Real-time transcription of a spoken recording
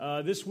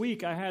This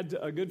week, I had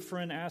a good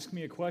friend ask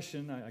me a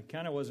question. I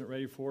kind of wasn't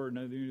ready for it,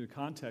 knew the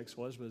context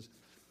was,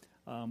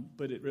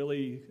 but it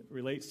really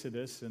relates to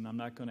this, and I'm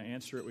not going to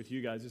answer it with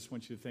you guys. I just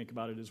want you to think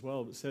about it as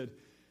well. It said,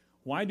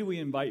 why do we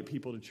invite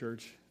people to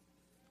church?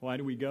 Why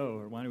do we go,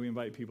 or why do we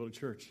invite people to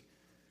church?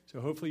 So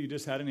hopefully you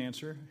just had an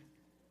answer.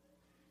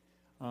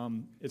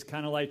 It's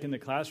kind of like in the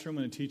classroom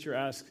when a teacher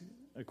asks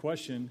a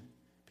question,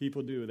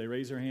 people do. They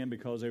raise their hand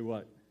because they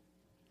what?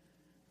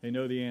 They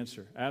know the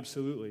answer.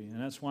 Absolutely.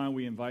 And that's why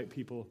we invite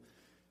people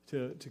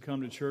to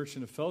come to church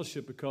and to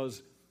fellowship,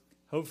 because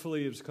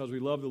hopefully it's because we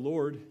love the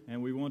Lord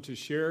and we want to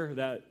share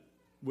that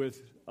with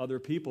other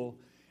people.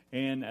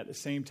 And at the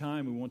same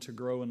time, we want to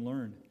grow and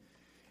learn.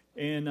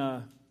 And,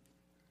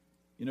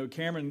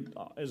 Cameron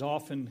is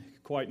often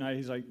quite nice.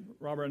 He's like,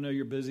 Robert, I know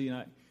you're busy, and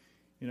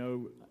I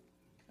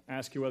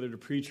ask you whether to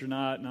preach or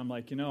not. And I'm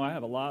like, I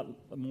have a lot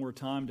more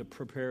time to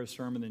prepare a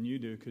sermon than you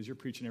do because you're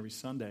preaching every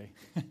Sunday.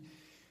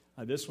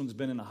 This one's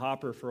been in the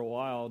hopper for a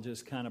while,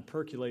 just kind of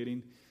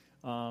percolating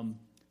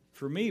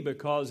for me,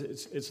 because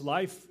it's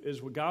life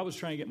is what God was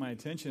trying to get my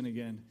attention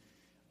again.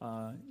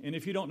 And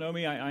if you don't know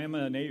me, I am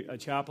a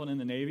chaplain in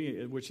the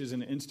Navy, which is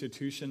an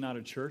institution, not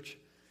a church.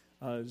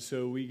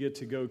 So we get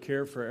to go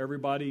care for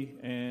everybody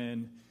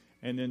and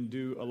then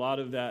do a lot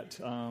of that,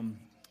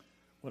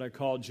 what I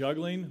call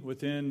juggling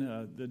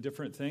within the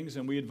different things.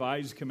 And we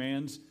advise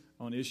commands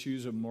on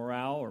issues of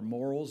morale or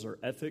morals or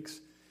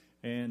ethics.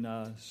 And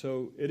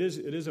so it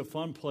is a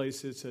fun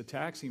place. It's a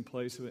taxing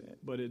place,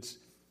 but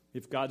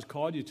if God's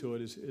called you to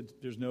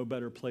it, there's no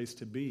better place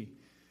to be.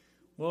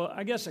 Well,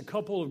 I guess a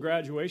couple of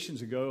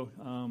graduations ago,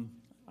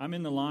 I'm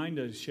in the line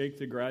to shake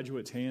the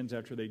graduates' hands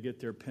after they get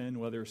their pen,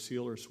 whether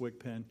seal or SWIC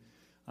pen.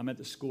 I'm at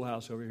the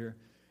schoolhouse over here.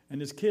 And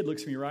this kid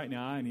looks me right in the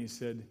eye and he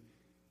said,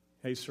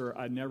 "Hey, sir,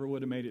 I never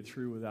would have made it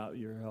through without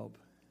your help."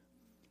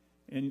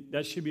 And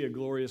that should be a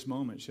glorious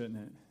moment, shouldn't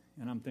it?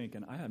 And I'm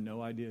thinking, I have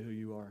no idea who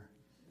you are.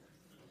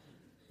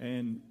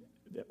 And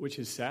which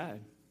is sad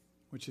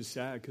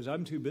because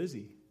I'm too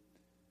busy.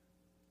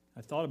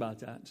 I thought about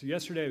that. So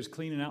yesterday I was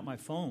cleaning out my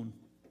phone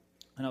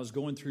and I was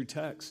going through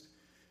text.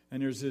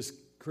 And there's this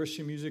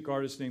Christian music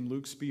artist named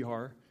Luke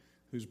Spihar,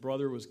 whose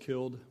brother was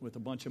killed with a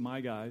bunch of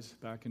my guys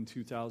back in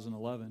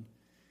 2011.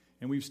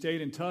 And we've stayed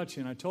in touch,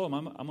 and I told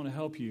him, I'm going to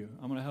help you.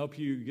 I'm going to help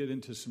you get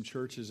into some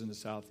churches in the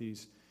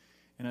Southeast.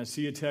 And I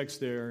see a text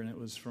there, and it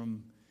was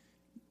from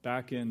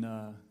back in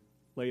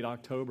late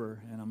October.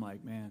 And I'm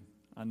like, man,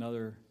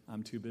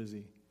 I'm too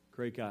busy.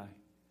 Great guy.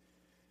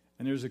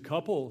 And there's a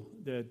couple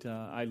that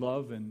I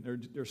love, and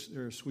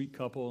they're a sweet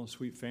couple, a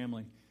sweet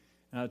family.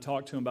 And I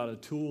talked to them about a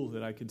tool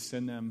that I could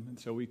send them, and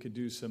so we could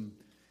do some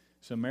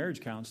marriage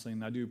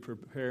counseling. I do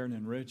Prepare and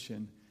Enrich,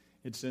 and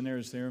it's in there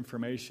as their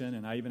information.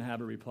 And I even have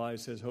a reply that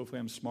says, hopefully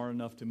I'm smart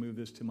enough to move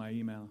this to my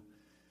email.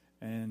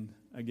 And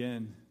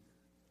again,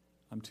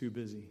 I'm too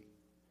busy.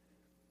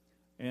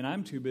 And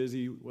I'm too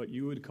busy, what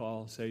you would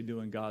call, say,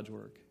 doing God's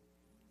work.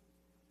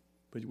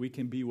 But we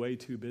can be way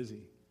too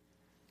busy.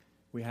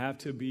 We have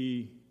to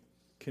be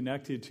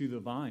connected to the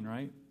vine,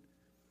 right?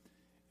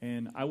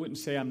 And I wouldn't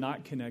say I'm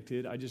not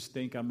connected. I just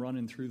think I'm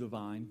running through the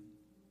vine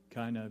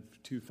kind of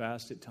too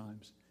fast at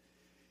times.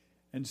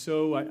 And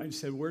so I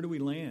said, where do we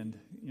land?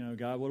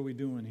 God, what are we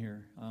doing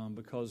here?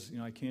 Because,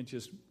 I can't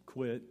just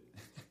quit.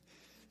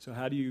 So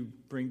how do you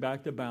bring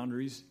back the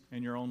boundaries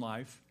in your own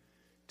life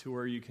to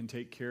where you can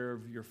take care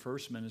of your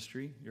first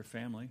ministry, your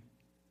family?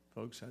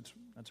 Folks,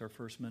 that's our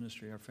first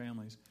ministry, our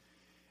families.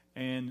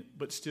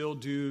 But still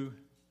do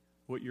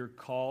what you're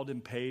called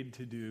and paid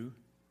to do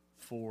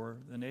for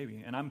the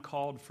Navy. And I'm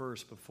called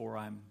first before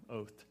I'm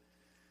oathed.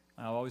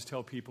 I always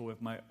tell people, if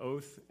my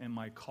oath and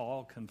my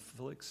call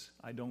conflicts,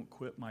 I don't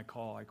quit my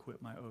call, I quit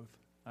my oath.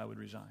 I would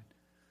resign.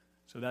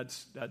 So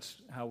that's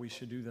how we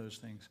should do those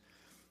things.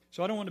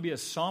 So I don't want to be a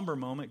somber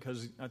moment,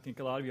 because I think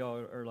a lot of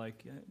y'all are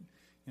like,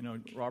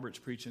 Robert's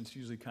preaching, it's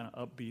usually kind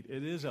of upbeat.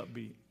 It is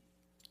upbeat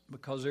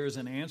because there is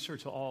an answer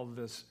to all of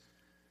this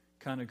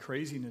kind of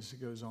craziness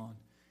that goes on.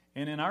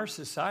 And in our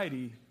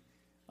society,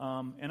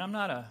 and I'm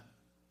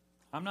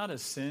not a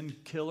sin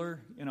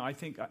killer.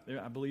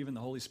 I believe in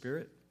the Holy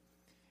Spirit.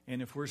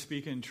 And if we're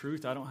speaking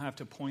truth, I don't have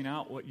to point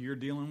out what you're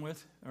dealing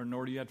with, or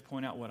nor do you have to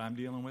point out what I'm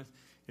dealing with.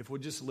 If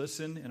we'll just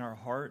listen in our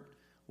heart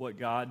what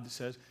God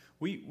says.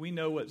 We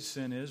know what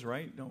sin is,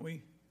 right? Don't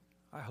we?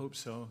 I hope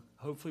so.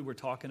 Hopefully we're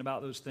talking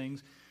about those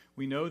things.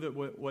 We know that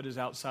what is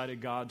outside of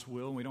God's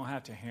will, and we don't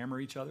have to hammer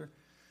each other.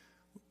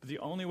 But the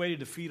only way to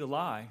defeat a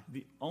lie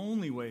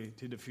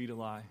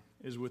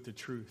is with the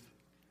truth.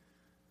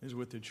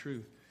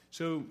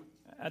 So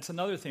that's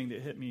another thing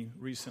that hit me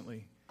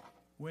recently.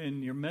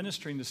 When you're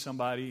ministering to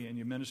somebody and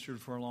you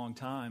ministered for a long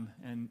time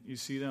and you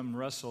see them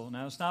wrestle.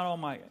 Now, it's not all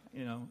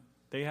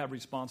they have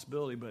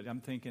responsibility, but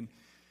I'm thinking,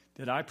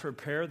 did I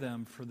prepare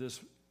them for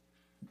this,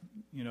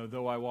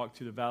 though I walk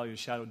through the valley of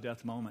shadow of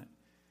death moment,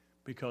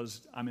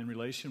 because I'm in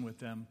relation with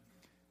them?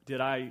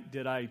 Did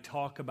I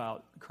talk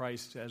about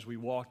Christ as we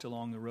walked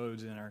along the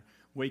roads and are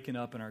waking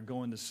up and are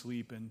going to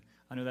sleep? And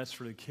I know that's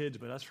for the kids,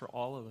 but that's for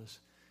all of us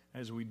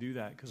as we do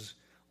that, because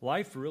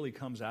life really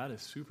comes at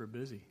us super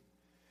busy.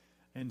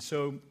 And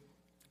so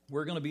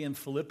we're going to be in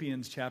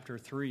Philippians chapter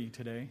 3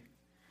 today.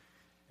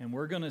 And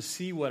we're going to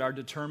see what our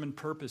determined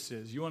purpose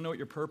is. You want to know what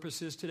your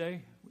purpose is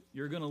today?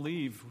 You're going to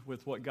leave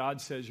with what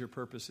God says your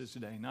purpose is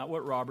today, not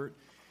what Robert.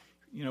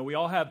 You know, we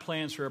all have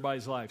plans for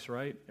everybody's lives,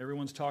 right?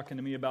 Everyone's talking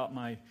to me about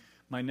my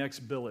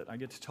next billet. I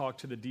get to talk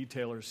to the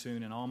detailer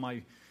soon, and all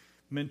my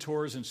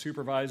mentors and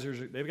supervisors,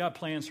 they've got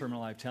plans for my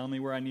life, telling me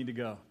where I need to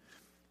go.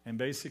 And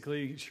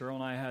basically, Cheryl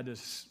and I had to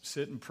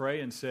sit and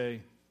pray and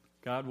say,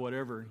 God,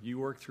 whatever, you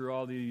work through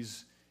all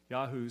these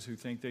yahoos who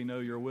think they know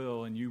your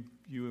will, and you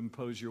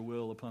impose your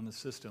will upon the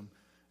system,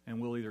 and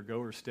we'll either go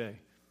or stay,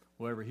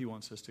 wherever he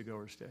wants us to go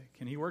or stay.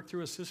 Can he work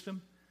through a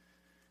system?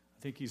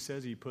 I think he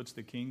says he puts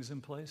the kings in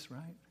place,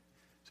 right?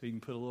 So he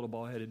can put a little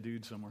bald-headed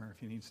dude somewhere if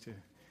he needs to.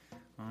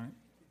 All right?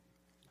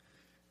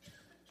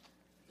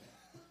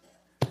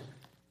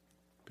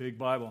 Big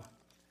Bible.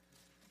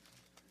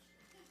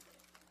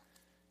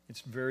 It's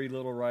very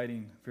little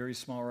writing, very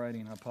small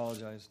writing. I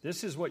apologize.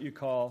 This is what you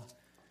call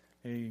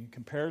a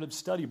comparative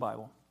study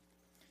Bible.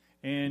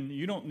 And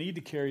you don't need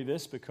to carry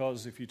this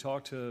because if you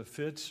talk to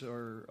Fitz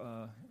or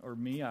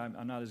me,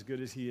 I'm not as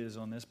good as he is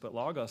on this, but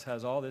Logos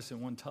has all this in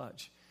one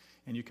touch.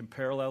 And you can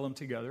parallel them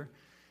together,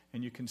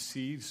 and you can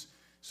see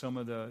some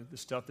of the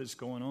stuff that's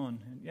going on.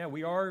 And yeah,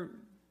 we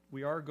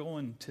are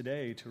going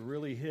today to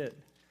really hit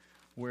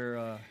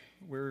where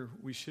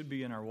we should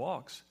be in our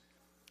walks.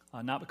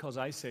 Not because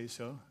I say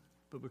so,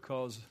 but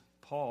because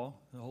Paul,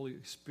 the Holy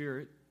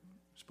Spirit,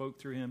 spoke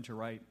through him to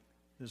write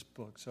this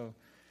book. So,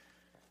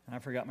 and I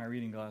forgot my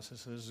reading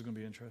glasses, so this is going to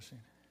be interesting.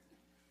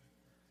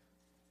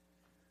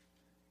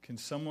 Can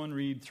someone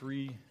read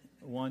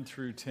 3:1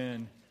 through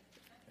 10?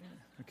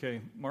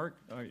 Okay, Mark,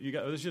 you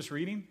got this just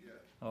reading? Yeah.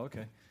 Oh,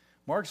 okay.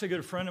 Mark's a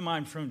good friend of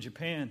mine from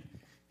Japan.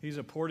 He's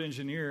a port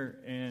engineer,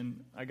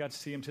 and I got to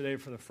see him today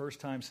for the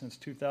first time since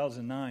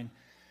 2009.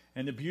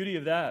 And the beauty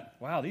of that,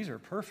 wow, these are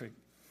perfect.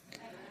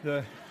 Yeah.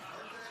 Aren't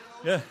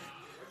you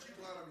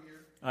glad I'm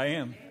here? I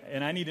am,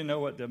 and I need to know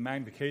what the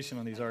magnification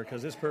on these are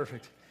because it's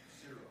perfect.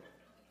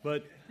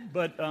 But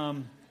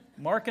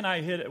Mark and I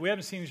we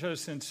haven't seen each other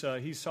since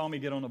he saw me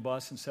get on a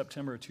bus in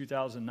September of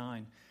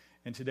 2009.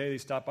 And today they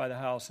stopped by the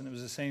house, and it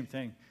was the same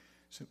thing.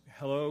 So,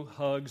 hello,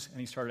 hugs, and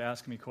he started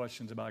asking me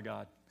questions about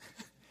God.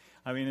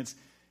 I mean,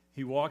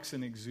 he walks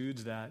and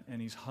exudes that,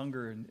 and he's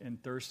hungry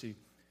and thirsty.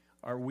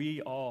 Are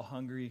we all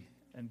hungry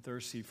and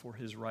thirsty for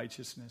his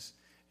righteousness?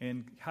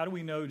 And how do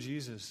we know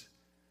Jesus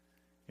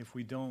if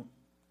we don't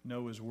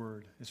know his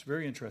word? It's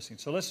very interesting.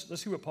 So let's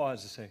see what Paul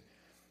has to say.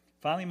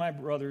 Finally, my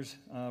brothers,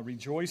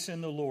 rejoice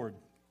in the Lord.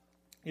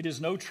 It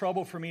is no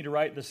trouble for me to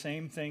write the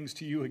same things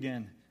to you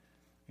again.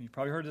 You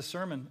probably heard this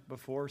sermon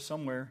before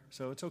somewhere,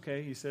 so it's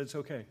okay. He said it's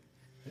okay.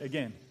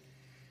 Again,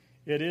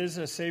 it is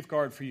a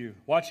safeguard for you.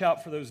 Watch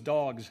out for those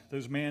dogs,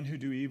 those men who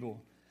do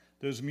evil,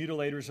 those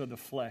mutilators of the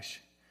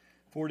flesh.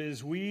 For it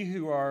is we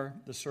who are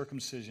the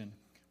circumcision,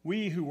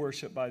 we who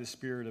worship by the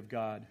Spirit of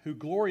God, who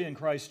glory in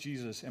Christ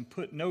Jesus and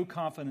put no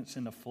confidence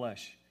in the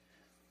flesh.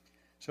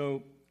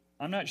 So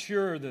I'm not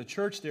sure the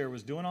church there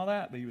was doing all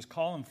that, but he was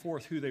calling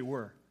forth who they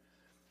were.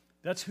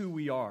 That's who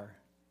we are.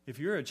 If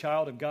you're a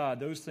child of God,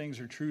 those things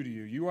are true to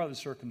you. You are the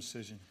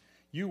circumcision.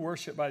 You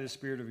worship by the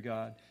Spirit of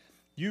God.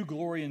 You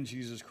glory in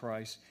Jesus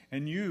Christ,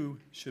 and you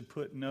should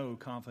put no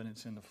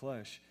confidence in the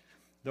flesh.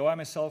 Though I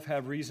myself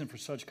have reason for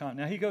such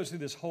confidence. Now he goes through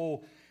this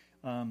whole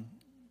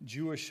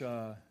Jewish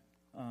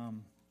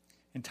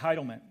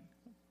entitlement.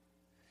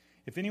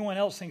 If anyone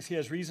else thinks he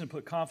has reason to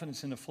put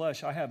confidence in the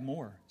flesh, I have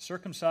more.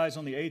 Circumcised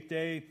on the 8th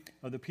day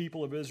of the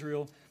people of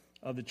Israel,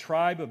 of the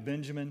tribe of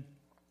Benjamin,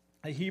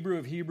 a Hebrew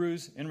of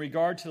Hebrews, in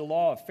regard to the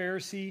law, a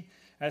Pharisee,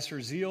 as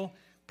for zeal,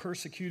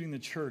 persecuting the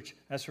church,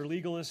 as for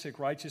legalistic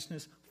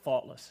righteousness,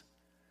 faultless.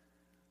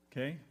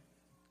 Okay?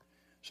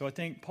 So I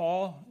think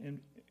Paul,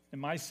 in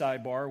my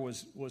sidebar,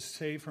 was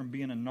saved from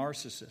being a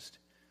narcissist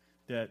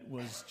that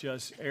was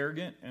just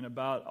arrogant and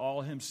about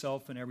all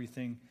himself and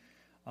everything.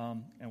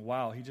 And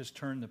wow, he just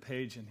turned the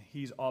page and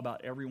he's all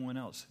about everyone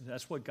else.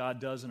 That's what God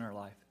does in our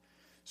life.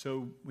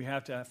 So we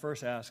have to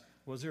first ask,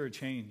 was there a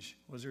change?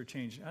 Was there a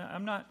change?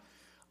 I'm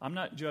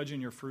not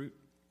judging your fruit.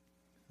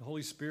 The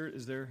Holy Spirit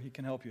is there. He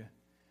can help you.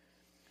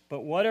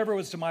 But whatever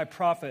was to my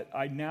profit,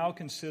 I now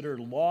consider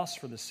loss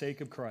for the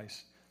sake of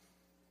Christ.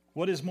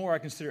 What is more, I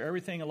consider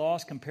everything a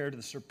loss compared to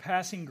the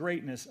surpassing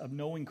greatness of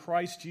knowing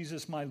Christ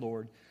Jesus my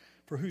Lord,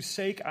 for whose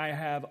sake I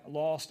have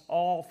lost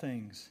all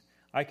things.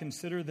 I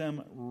consider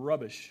them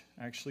rubbish.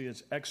 Actually,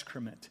 it's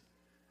excrement.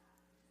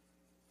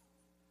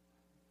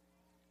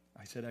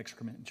 I said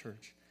excrement in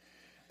church.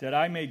 That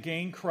I may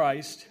gain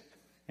Christ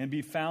and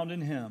be found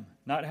in him,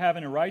 not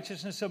having a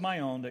righteousness of my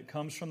own that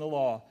comes from the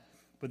law,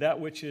 but that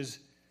which is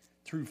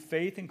through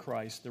faith in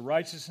Christ, the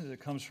righteousness that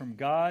comes from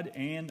God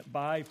and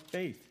by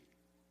faith.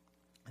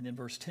 And then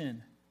verse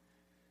 10.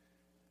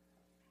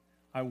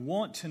 I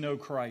want to know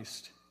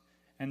Christ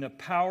and the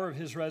power of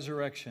his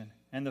resurrection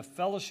and the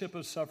fellowship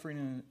of suffering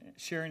and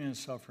sharing in his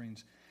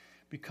sufferings,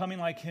 becoming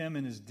like him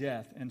in his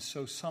death, and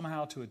so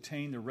somehow to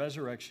attain the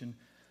resurrection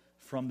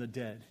from the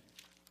dead.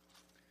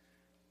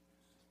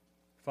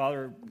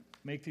 Father,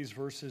 make these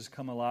verses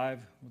come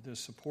alive with the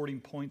supporting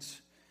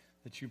points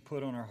that you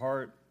put on our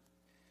heart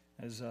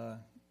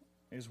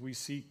as we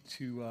seek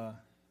to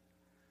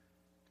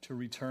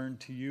return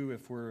to you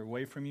if we're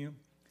away from you.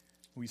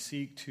 We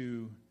seek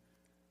to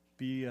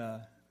be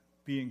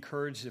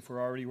encouraged if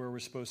we're already where we're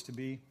supposed to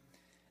be.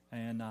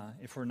 And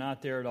if we're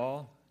not there at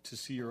all, to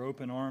see your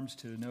open arms,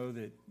 to know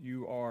that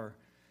you are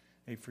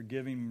a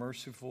forgiving,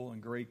 merciful,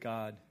 and great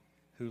God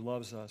who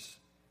loves us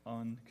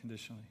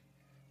unconditionally.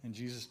 In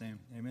Jesus' name,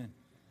 amen.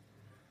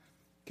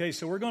 Okay,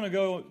 so we're going to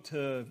go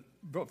to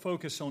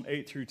focus on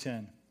 8 through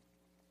 10.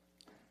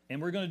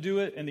 And we're going to do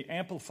it in the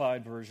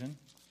Amplified version.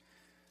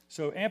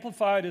 So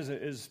Amplified is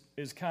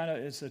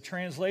a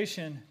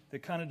translation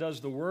that kind of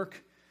does the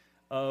work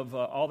of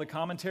all the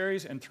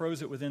commentaries and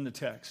throws it within the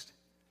text.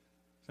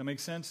 Does that make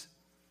sense?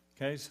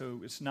 Okay, so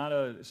it's not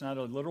a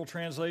literal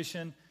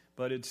translation,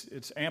 but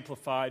it's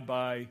amplified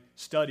by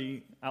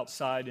study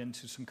outside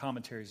into some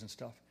commentaries and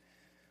stuff.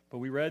 But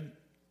we read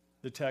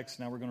the text,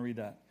 now we're going to read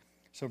that.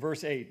 So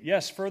verse 8,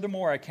 yes,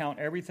 furthermore, I count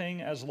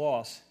everything as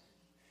loss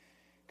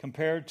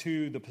compared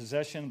to the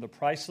possession of the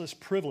priceless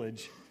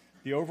privilege,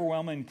 the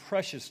overwhelming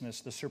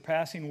preciousness, the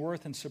surpassing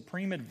worth and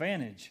supreme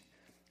advantage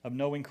of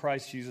knowing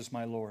Christ Jesus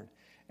my Lord,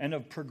 and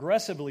of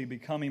progressively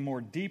becoming more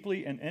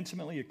deeply and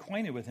intimately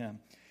acquainted with him,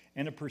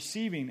 and of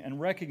perceiving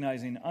and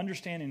recognizing,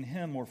 understanding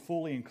him more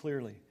fully and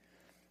clearly.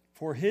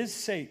 For his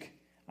sake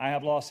I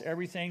have lost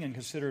everything and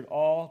considered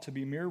all to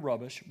be mere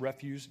rubbish,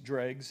 refuse,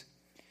 dregs,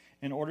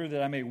 in order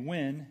that I may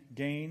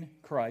gain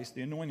Christ,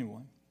 the Anointed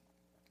One,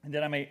 and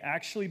that I may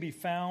actually be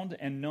found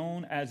and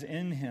known as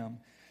in him,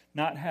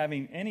 not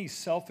having any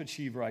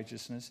self-achieved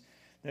righteousness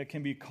that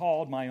can be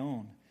called my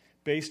own,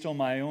 based on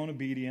my own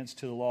obedience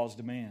to the law's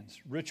demands,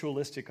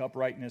 ritualistic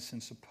uprightness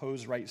and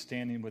supposed right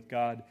standing with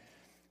God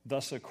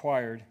thus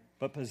acquired,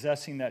 but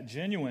possessing that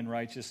genuine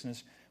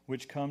righteousness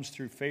which comes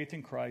through faith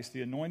in Christ,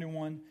 the Anointed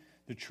One,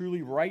 the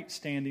truly right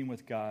standing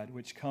with God,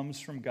 which comes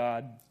from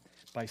God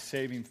by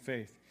saving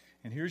faith.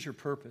 And here's your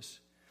purpose.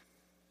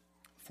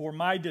 For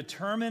my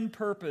determined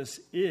purpose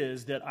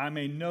is that I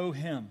may know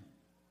him.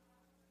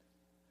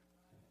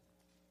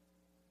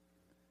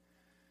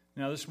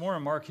 Now, this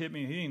morning, Mark hit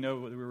me. He didn't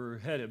know where we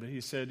were headed, but he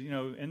said,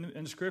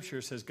 in Scripture,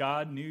 it says,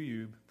 God knew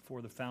you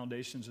before the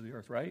foundations of the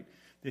earth, right?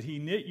 That he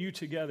knit you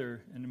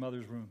together in the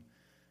mother's womb.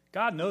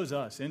 God knows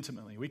us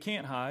intimately. We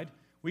can't hide.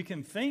 We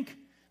can think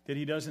that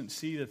he doesn't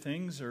see the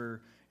things,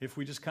 or if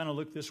we just kind of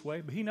look this way,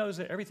 but he knows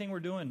that everything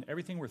we're doing,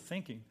 everything we're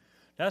thinking.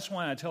 That's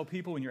why I tell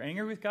people, when you're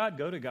angry with God,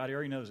 go to God. He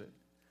already knows it.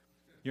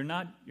 You're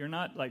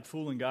not like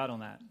fooling God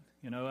on that.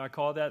 I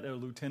call that the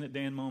Lieutenant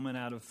Dan moment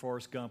out of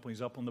Forrest Gump when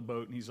he's up on the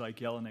boat and he's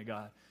like yelling at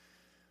God.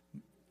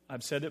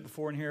 I've said it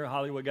before in here.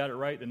 Hollywood got it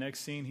right. The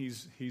next scene,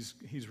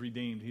 he's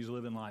redeemed. He's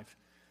living life.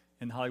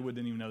 And Hollywood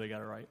didn't even know they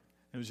got it right.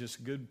 It was just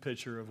a good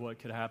picture of what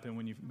could happen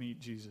when you meet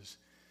Jesus.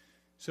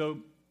 So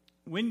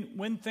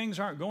when things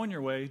aren't going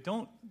your way,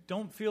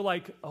 don't feel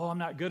like, oh, I'm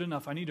not good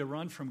enough. I need to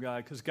run from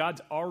God, because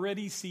God's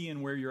already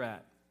seeing where you're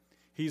at.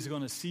 He's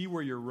going to see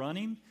where you're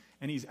running,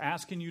 and he's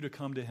asking you to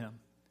come to him.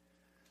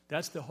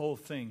 That's the whole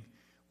thing.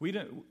 We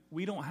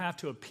don't have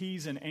to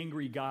appease an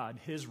angry God.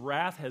 His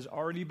wrath has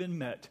already been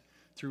met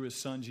through his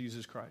son,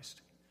 Jesus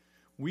Christ.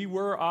 We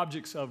were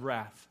objects of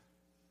wrath.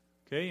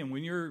 Okay? And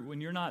when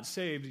you're not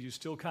saved, you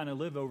still kind of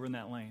live over in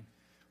that lane.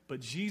 But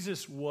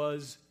Jesus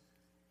was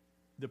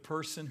the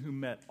person who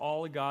met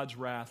all of God's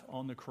wrath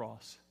on the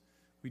cross.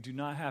 We do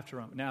not have to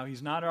run. Now,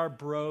 he's not our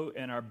bro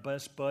and our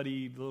best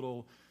buddy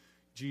little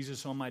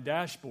Jesus on my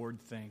dashboard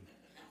thing.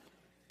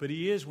 But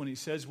he is, when he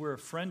says we're a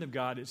friend of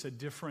God, it's a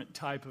different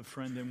type of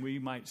friend than we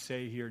might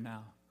say here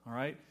now. All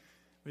right?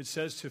 It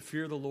says to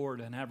fear the Lord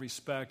and have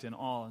respect and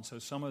awe. And so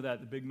some of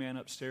that, the big man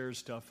upstairs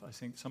stuff, I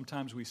think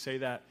sometimes we say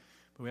that,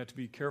 but we have to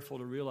be careful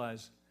to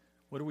realize,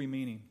 what are we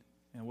meaning?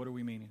 And what are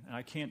we meaning? And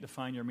I can't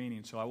define your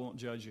meaning, so I won't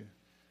judge you.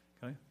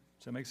 Okay?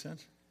 Does that make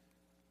sense?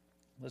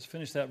 Let's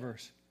finish that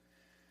verse.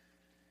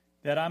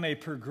 That I may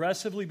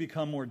progressively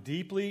become more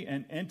deeply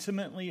and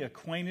intimately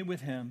acquainted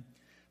with him,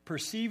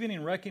 perceiving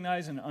and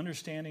recognizing and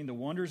understanding the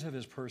wonders of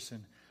his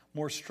person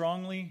more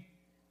strongly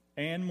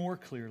and more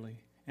clearly,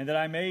 and that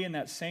I may in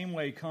that same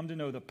way come to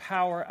know the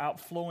power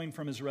outflowing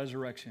from his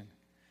resurrection,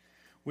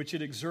 which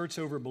it exerts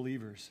over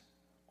believers.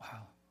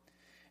 Wow.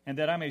 And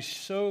that I may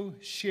so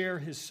share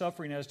his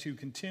suffering as to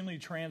continually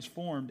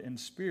transformed in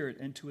spirit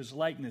into his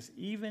likeness,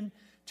 even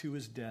to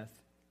his death.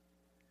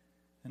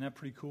 Isn't that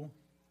pretty cool?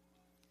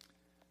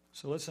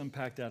 So let's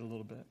unpack that a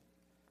little bit.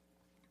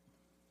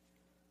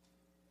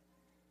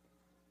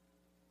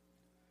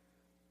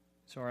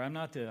 Sorry, I'm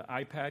not the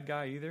iPad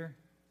guy either,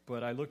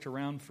 but I looked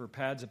around for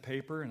pads of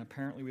paper, and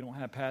apparently we don't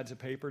have pads of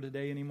paper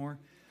today anymore.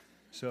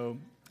 So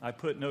I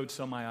put notes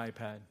on my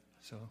iPad.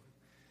 So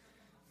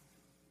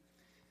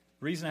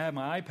the reason I have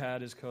my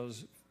iPad is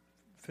because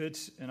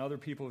Fitz and other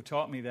people have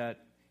taught me that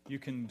you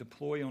can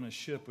deploy on a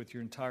ship with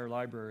your entire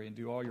library and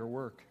do all your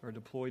work, or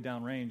deploy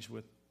downrange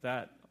with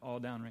that all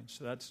downrange.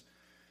 So that's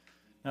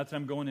not that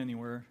I'm going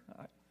anywhere,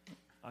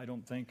 I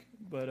don't think,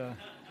 but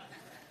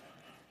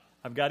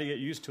I've got to get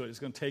used to it. It's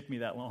going to take me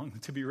that long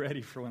to be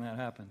ready for when that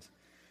happens.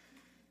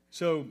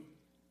 So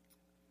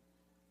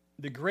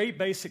the great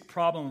basic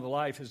problem of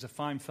life is to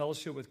find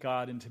fellowship with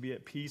God and to be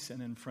at peace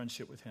and in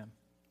friendship with Him.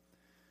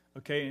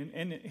 Okay,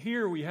 and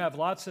here we have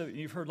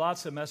you've heard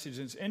lots of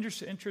messages.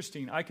 It's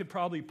interesting. I could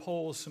probably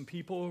poll some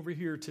people over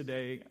here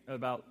today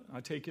I'll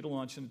take you to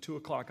lunch, and at 2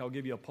 o'clock I'll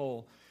give you a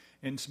poll,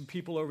 and some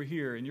people over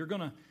here, and you're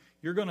gonna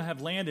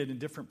have landed in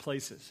different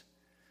places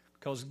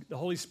because the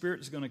Holy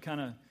Spirit is going to kind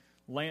of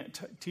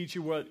teach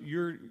you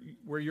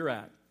where you're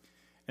at.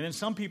 And then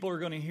some people are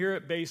going to hear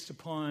it based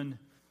upon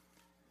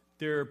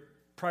their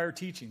prior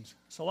teachings.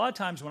 So a lot of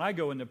times when I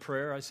go into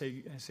prayer, I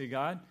say,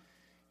 God,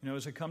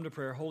 as I come to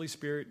prayer, Holy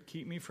Spirit,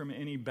 keep me from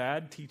any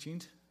bad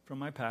teachings from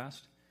my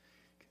past.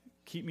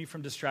 Keep me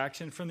from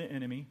distraction from the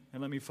enemy,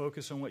 and let me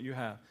focus on what you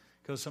have.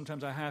 Because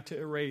sometimes I have to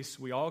erase.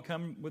 We all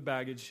come with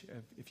baggage.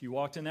 If you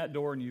walked in that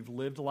door and you've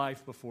lived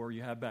life before,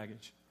 you have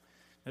baggage.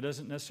 That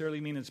doesn't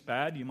necessarily mean it's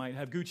bad. You might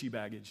have Gucci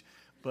baggage.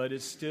 But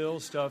it's still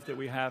stuff that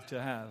we have to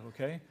have,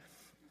 okay?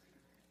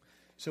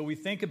 So we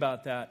think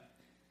about that.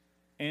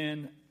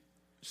 And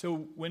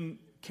so when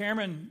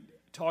Cameron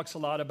talks a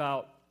lot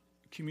about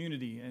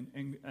community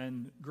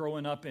and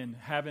growing up and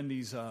having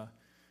these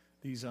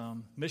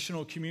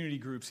missional community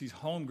groups, these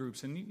home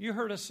groups, and you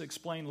heard us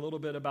explain a little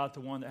bit about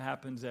the one that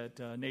happens at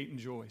Nate and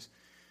Joy's.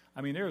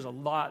 I mean, there's a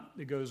lot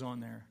that goes on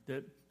there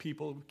that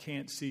people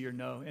can't see or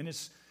know, and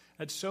it's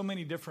at so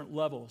many different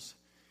levels.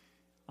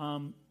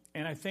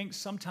 And I think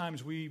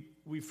sometimes we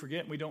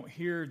forget and we don't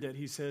hear that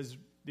he says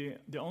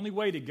the only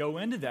way to go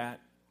into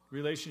that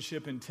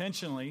relationship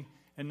intentionally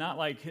and not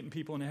like hitting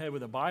people in the head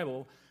with a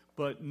Bible,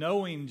 but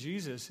knowing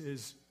Jesus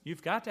is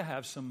you've got to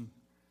have some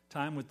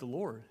time with the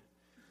Lord.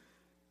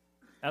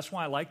 That's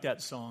why I like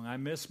that song. I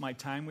miss my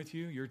time with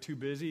you. You're too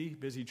busy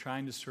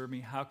trying to serve me.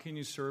 How can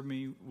you serve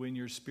me when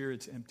your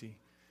spirit's empty?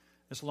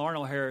 It's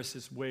Larnell Harris,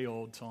 this way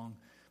old song,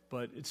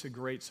 but it's a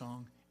great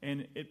song.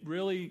 And it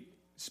really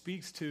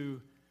speaks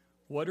to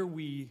what are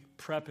we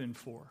prepping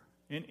for?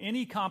 In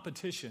any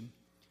competition,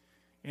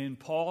 and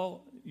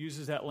Paul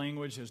uses that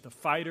language as the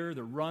fighter,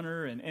 the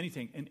runner, and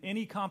anything. In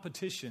any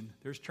competition,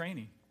 there's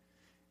training.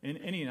 And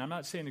I'm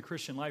not saying the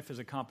Christian life is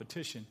a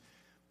competition,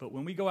 but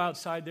when we go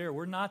outside there,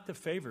 we're not the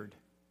favored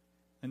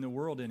in the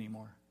world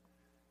anymore.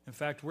 In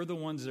fact, we're the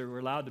ones that are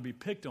allowed to be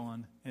picked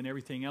on, and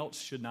everything else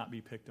should not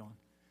be picked on.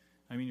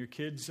 I mean, your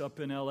kids up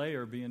in L.A.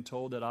 are being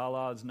told that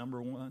Allah is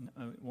number one,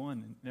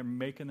 and they're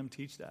making them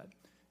teach that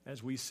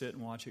as we sit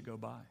and watch it go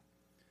by.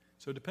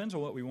 So it depends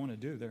on what we want to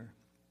do there.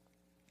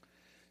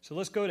 So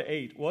let's go to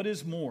 8. What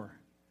is more?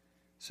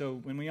 So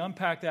when we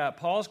unpack that,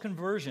 Paul's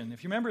conversion,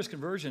 if you remember his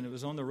conversion, it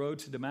was on the road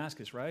to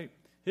Damascus, right?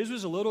 His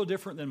was a little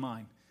different than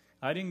mine.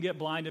 I didn't get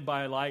blinded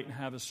by a light and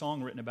have a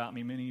song written about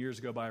me many years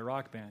ago by a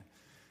rock band.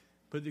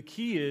 But the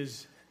key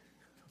is,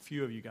 a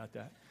few of you got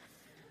that.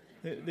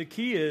 The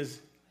key is,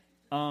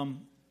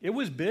 it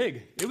was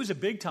big. It was a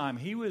big time.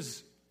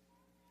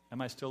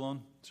 Am I still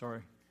on?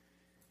 Sorry.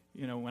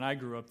 When I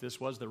grew up, this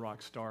was the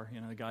rock star.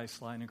 The guy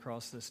sliding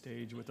across the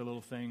stage with the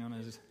little thing on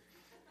his.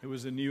 It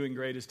was the new and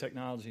greatest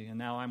technology, and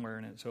now I'm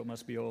wearing it, so it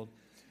must be old.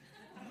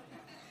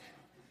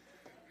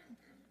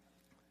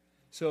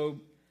 So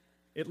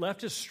it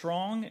left a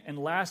strong and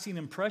lasting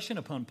impression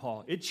upon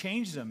Paul. It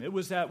changed him. It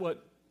was that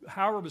what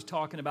Howard was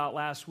talking about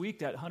last week,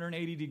 that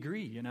 180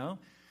 degree,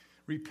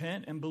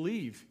 repent and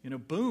believe.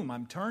 Boom,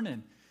 I'm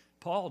turning.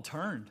 Paul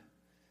turned.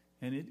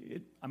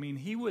 And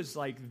he was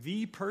like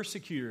the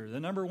persecutor, the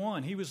number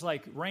one. He was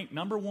like ranked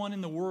number one in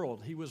the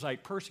world. He was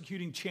like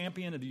persecuting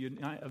champion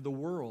of the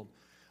world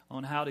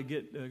on how to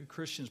get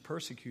Christians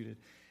persecuted.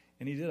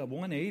 And he did a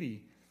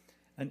 180.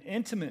 An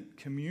intimate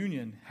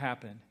communion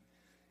happened.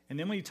 And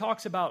then when he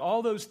talks about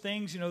all those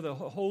things, the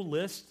whole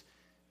list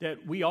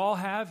that we all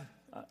have,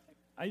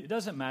 it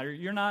doesn't matter.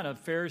 You're not a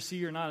Pharisee.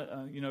 You're not,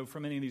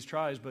 from any of these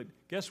tribes. But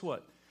guess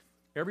what?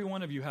 Every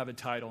one of you have a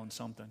title in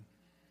something.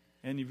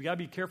 And you've got to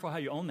be careful how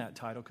you own that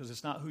title because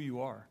it's not who you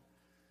are.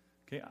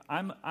 Okay,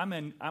 I'm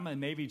a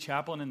Navy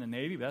chaplain in the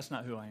Navy, but that's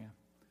not who I am.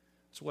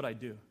 It's what I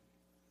do.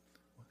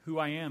 Who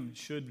I am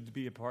should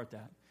be a part of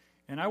that.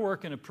 And I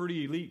work in a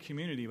pretty elite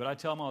community, but I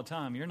tell them all the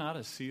time, you're not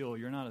a SEAL,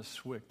 you're not a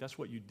SWCC. That's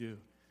what you do.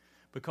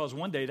 Because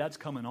one day that's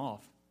coming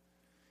off.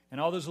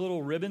 And all those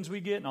little ribbons we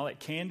get and all that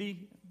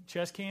candy,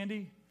 chest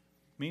candy,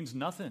 means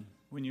nothing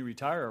when you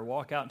retire or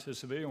walk out into the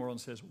civilian world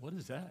and says, what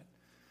is that?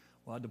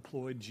 Well, I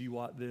deployed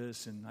GWAT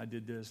this, and I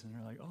did this. And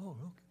they're like, oh,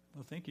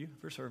 well, thank you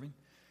for serving.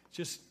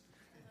 Just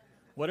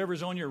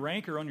whatever's on your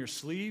rank or on your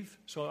sleeve.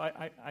 So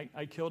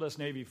I killed us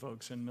Navy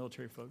folks and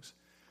military folks.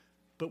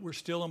 But we're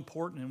still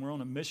important, and we're on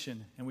a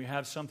mission, and we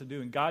have something to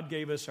do. And God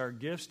gave us our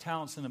gifts,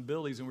 talents, and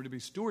abilities, and we're to be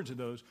stewards of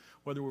those,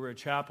 whether we're a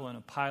chaplain,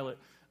 a pilot,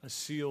 a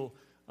SEAL,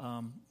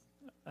 an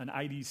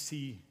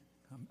IDC,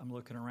 I'm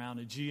looking around,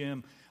 a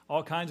GM,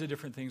 all kinds of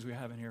different things we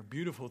have in here.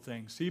 Beautiful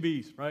things.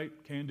 CBs, right?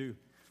 Can do.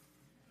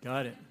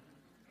 Got it.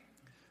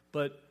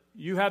 But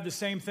you have the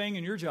same thing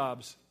in your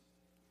jobs.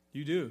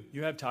 You do.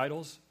 You have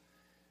titles.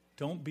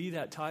 Don't be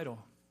that title.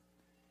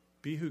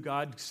 Be who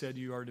God said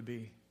you are to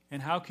be.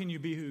 And how can you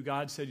be who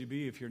God said you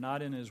be if you're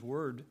not in his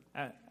word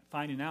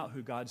finding out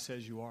who God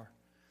says you are?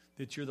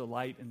 That you're the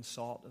light and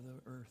salt of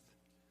the earth.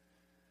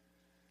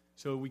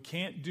 So we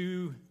can't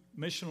do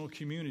missional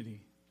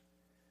community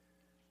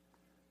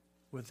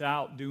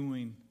without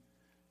doing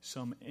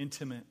some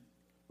intimate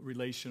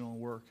relational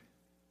work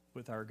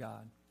with our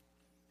God.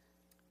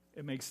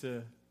 It makes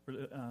the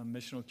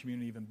missional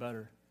community even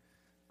better.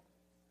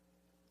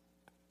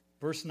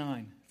 Verse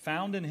 9,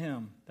 found in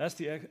him, that's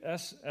the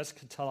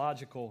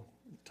eschatological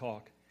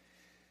talk,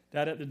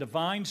 that at the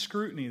divine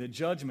scrutiny, the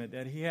judgment,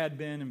 that he had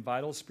been in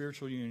vital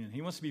spiritual union.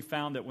 He wants to be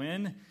found that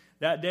when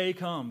that day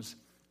comes,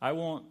 I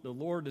want the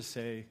Lord to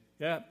say,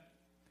 yeah,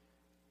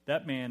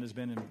 that man has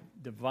been in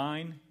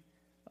divine,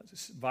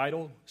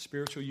 vital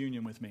spiritual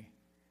union with me.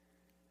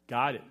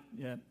 Got it.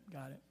 Yeah,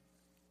 got it.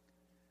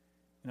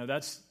 You know,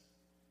 that's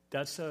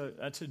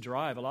a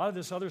drive. A lot of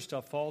this other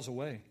stuff falls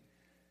away.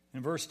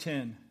 In verse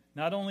 10,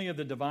 not only of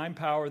the divine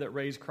power that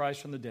raised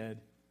Christ from the dead.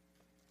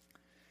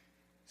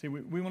 See,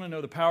 we want to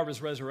know the power of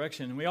his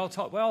resurrection. And we all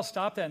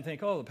stop that and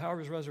think, oh, the power of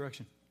his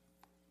resurrection.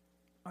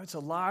 Oh, it's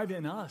alive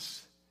in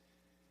us.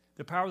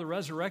 The power of the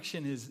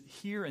resurrection is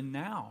here and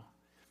now.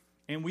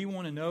 And we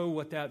want to know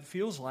what that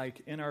feels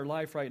like in our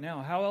life right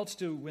now. How else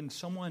when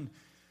someone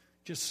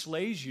just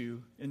slays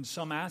you in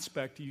some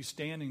aspect, do you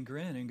stand and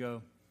grin and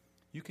go,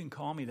 you can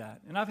call me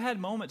that? And I've had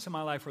moments in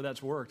my life where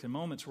that's worked and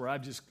moments where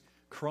I've just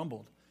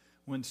crumbled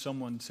when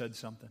someone said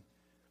something.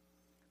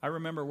 I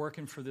remember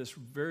working for this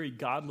very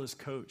godless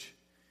coach.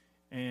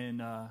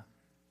 And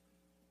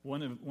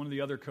one of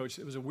the other coaches,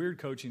 it was a weird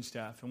coaching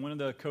staff. And one of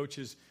the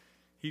coaches,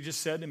 he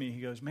just said to me,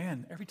 he goes,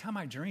 man, every time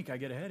I drink, I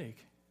get a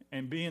headache.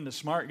 And being the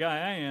smart guy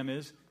I am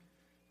is,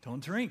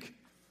 don't drink.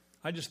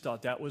 I just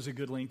thought that was a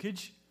good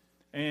linkage.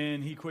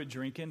 And he quit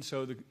drinking,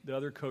 so the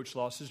other coach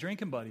lost his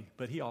drinking buddy.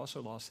 But he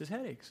also lost his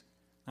headaches.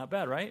 Not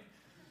bad, right?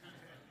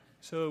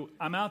 So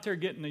I'm out there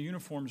getting the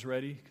uniforms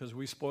ready because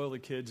we spoil the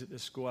kids at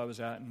this school I was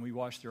at, and we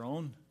wash their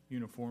own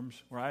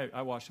uniforms, or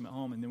I washed them at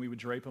home, and then we would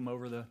drape them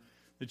over the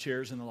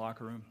chairs in the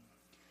locker room.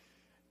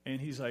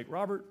 And he's like,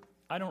 Robert,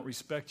 I don't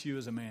respect you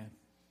as a man.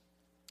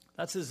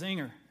 That's a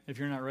zinger if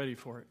you're not ready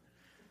for it.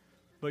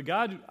 But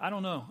God, I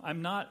don't know.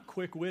 I'm not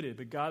quick-witted,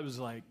 but God was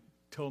like,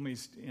 told me,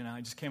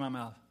 I just came out of my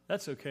mouth.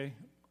 That's okay.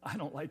 I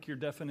don't like your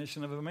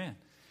definition of a man.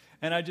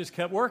 And I just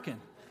kept working.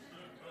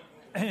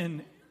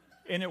 And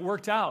it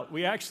worked out.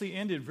 We actually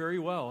ended very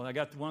well. I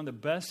got one of the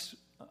best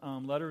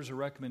letters of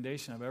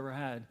recommendation I've ever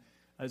had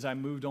as I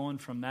moved on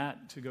from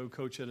that to go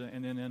coach it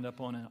and then end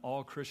up on an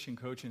all-Christian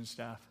coaching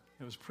staff.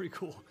 It was pretty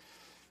cool.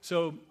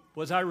 So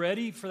was I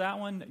ready for that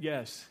one?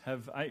 Yes.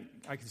 I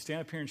can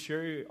stand up here and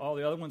share you all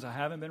the other ones I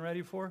haven't been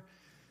ready for,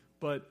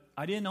 but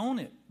I didn't own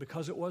it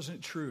because it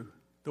wasn't true.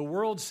 The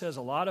world says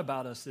a lot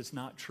about us that's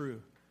not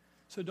true.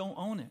 So don't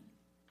own it.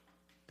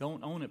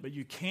 Don't own it. But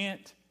you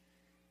can't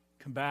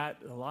combat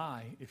a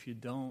lie if you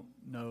don't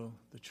know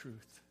the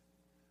truth.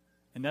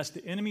 And that's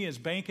the enemy is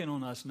banking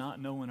on us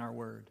not knowing our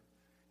word.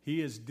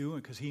 He is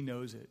doing because he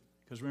knows it.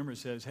 Because remember it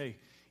says, hey,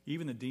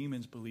 even the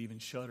demons believe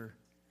and shudder.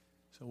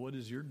 So what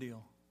is your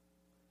deal?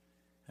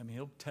 I mean,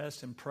 he'll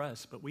test and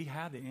press, but we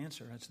have the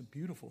answer. That's the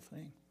beautiful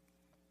thing.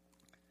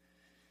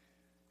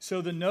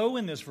 So the no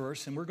in this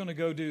verse, and we're going to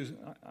go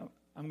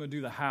I'm going to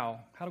do the how.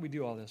 How do we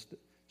do all this?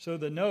 So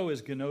the no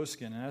is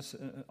gnoskin, and that's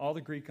all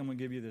the Greek I'm going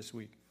to give you this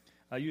week.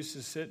 I used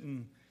to sit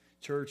in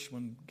church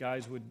when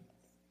guys would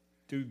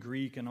do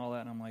Greek and all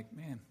that, and I'm like,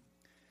 man,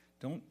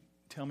 don't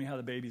tell me how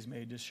the baby's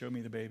made. Just show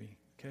me the baby,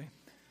 okay?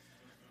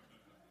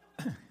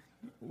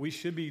 We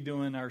should be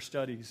doing our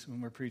studies when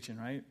we're preaching,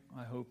 right?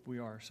 I hope we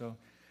are.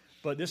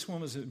 But this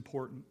one was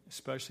important,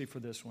 especially for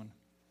this one,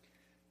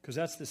 because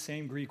that's the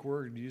same Greek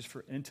word used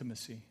for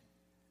intimacy.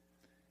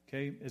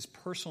 Okay, it's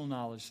personal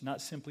knowledge,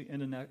 not simply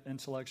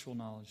intellectual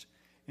knowledge,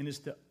 and it's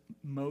the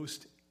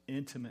most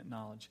intimate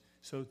knowledge.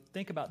 So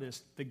think about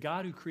this: the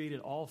God who created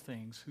all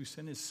things, who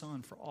sent His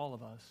Son for all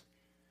of us,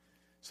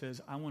 says,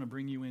 "I want to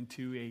bring you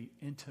into a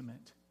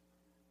intimate,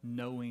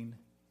 knowing,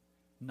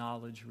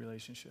 knowledge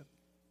relationship."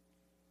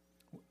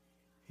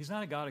 He's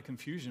not a God of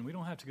confusion. We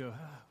don't have to go,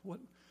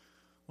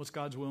 what's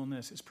God's will in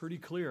this? It's pretty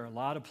clear. A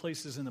lot of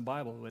places in the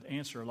Bible would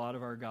answer a lot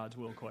of our God's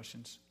will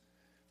questions.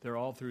 They're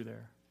all through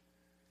there.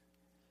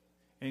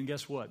 And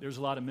guess what? There's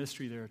a lot of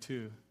mystery there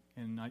too.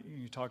 And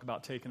you talk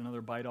about taking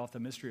another bite off the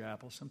mystery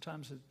apple.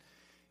 Sometimes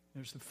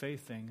there's the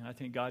faith thing. And I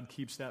think God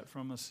keeps that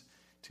from us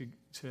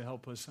to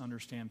help us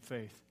understand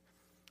faith.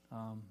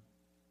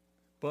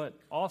 But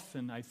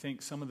often I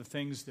think some of the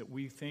things that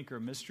we think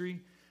are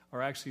mystery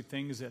are actually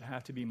things that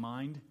have to be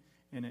mined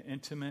in an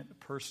intimate,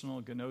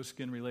 personal,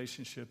 gnoskin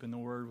relationship in the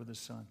Word with His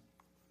Son.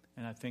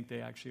 And I think they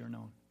actually are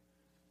known.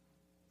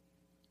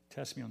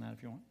 Test me on that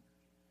if you want.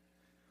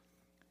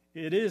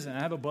 It is, and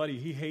I have a buddy,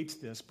 he hates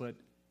this, but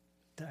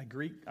that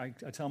Greek, I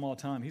tell him all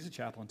the time, he's a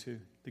chaplain too.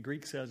 The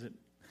Greek says it.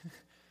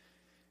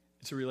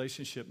 It's a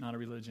relationship, not a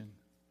religion.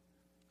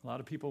 A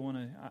lot of people want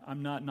to,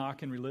 I'm not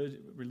knocking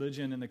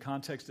religion in the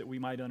context that we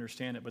might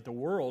understand it, but the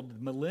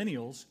world,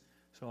 millennials,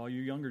 so all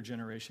you younger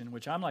generation,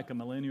 which I'm like a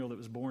millennial that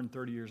was born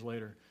 30 years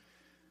later,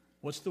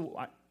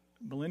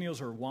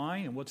 Millennials are why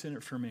and what's in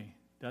it for me.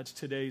 That's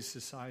today's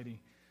society.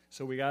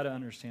 So we got to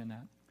understand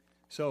that.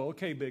 So,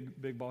 okay,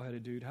 big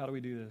bald-headed dude, how do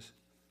we do this?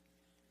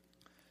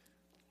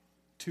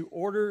 To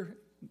order,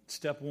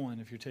 step one,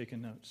 if you're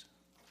taking notes,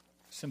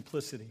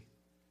 simplicity.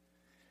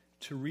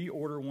 To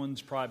reorder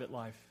one's private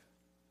life.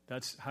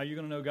 That's how you're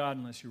going to know God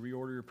unless you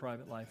reorder your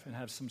private life and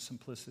have some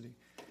simplicity.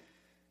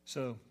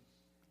 So,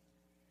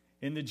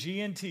 in the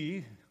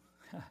GNT,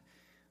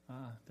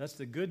 that's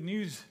the Good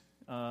News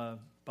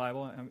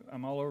Bible.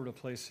 I'm all over the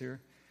place here.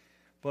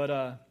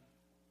 But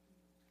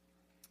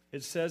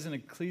it says in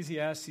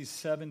Ecclesiastes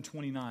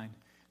 7:29.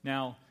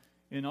 Now,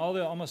 in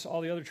almost all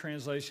the other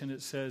translation,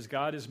 it says,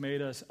 God has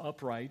made us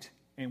upright,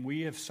 and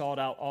we have sought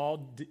out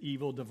all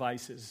evil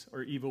devices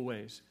or evil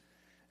ways.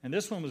 And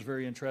this one was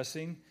very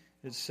interesting.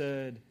 It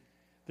said,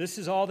 this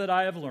is all that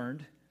I have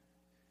learned.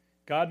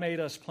 God made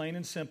us plain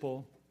and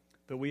simple,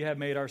 but we have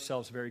made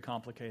ourselves very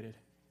complicated.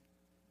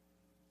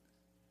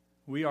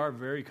 We are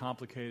very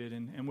complicated,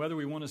 and whether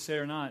we want to say it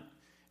or not,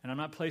 and I'm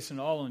not placing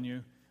it all on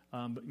you,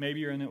 but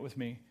maybe you're in it with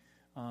me.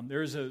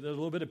 There's a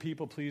little bit of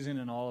people pleasing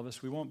in all of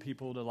us. We want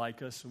people to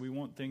like us. We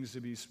want things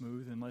to be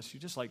smooth, unless you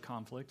just like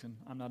conflict, and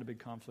I'm not a big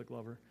conflict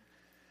lover.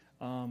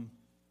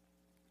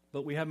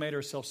 But we have made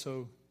ourselves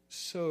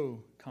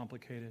so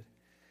complicated.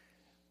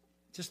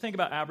 Just think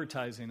about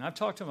advertising. I've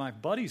talked to my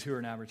buddies who are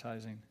in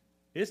advertising.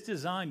 It's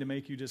designed to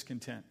make you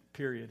discontent,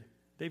 period.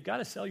 They've got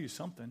to sell you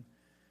something.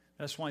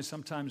 That's why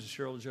sometimes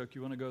Cheryl will joke,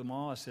 you want to go to the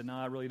mall? I said, no,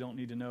 I really don't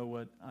need to know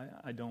what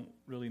I don't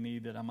really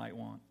need that I might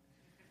want.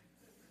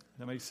 Does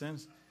that make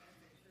sense?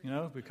 You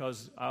know,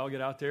 because I'll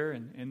get out there,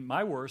 and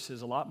my worst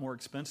is a lot more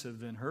expensive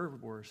than her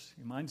worst.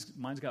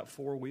 Mine's got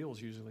 4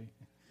 wheels usually.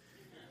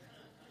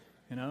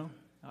 You know?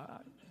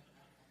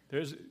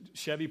 There's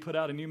Chevy put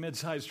out a new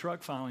mid-sized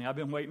truck finally. I've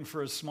been waiting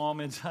for a small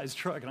mid-sized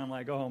truck, and I'm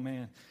like, oh,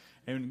 man.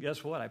 And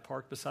guess what? I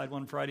parked beside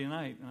one Friday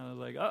night, and I was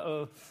like,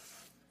 uh-oh.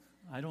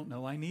 I don't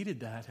know I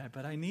needed that,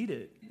 but I need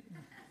it.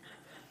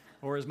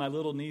 Or as my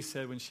little niece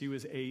said when she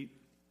was 8,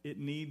 it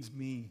needs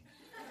me.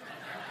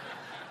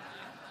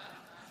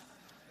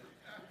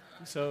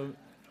 So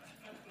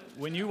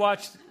when you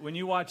watch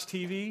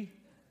TV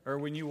or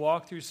when you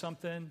walk through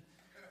something,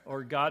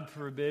 or God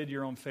forbid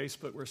you're on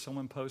Facebook where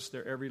someone posts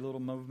their every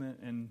little movement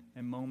and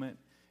moment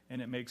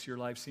and it makes your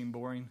life seem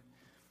boring,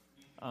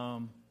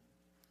 don't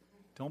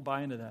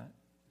buy into that.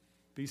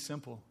 Be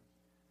simple.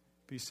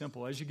 Be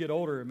simple. As you get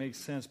older, it makes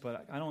sense,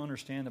 but I don't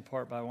understand the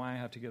part by why I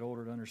have to get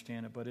older to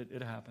understand it, but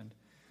it happened.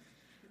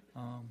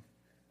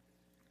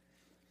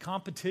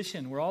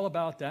 Competition, we're all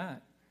about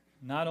that.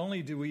 Not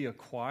only do we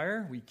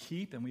acquire, we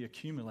keep, and we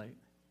accumulate.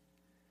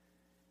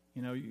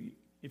 You know,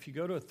 if you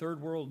go to a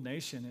third world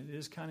nation, it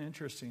is kind of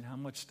interesting how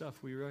much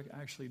stuff we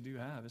actually do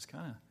have. It's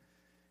kind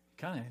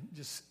of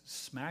just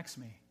smacks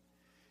me.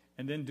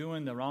 And then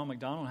doing the Ronald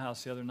McDonald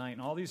House the other night,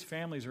 and all these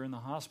families are in the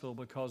hospital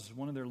because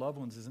one of their loved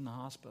ones is in the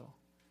hospital.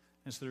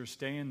 And so they're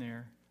staying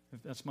there.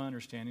 That's my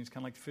understanding. It's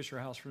kind of like the Fisher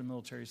House for the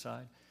military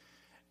side.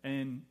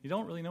 And you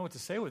don't really know what to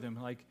say with them.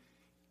 Like,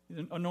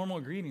 a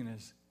normal greeting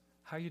is,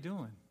 how you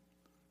doing?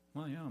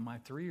 Well, you know, my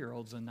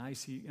 3-year-old's a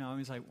nice, you know,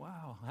 he's like,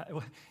 wow,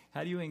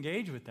 how do you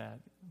engage with that?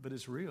 But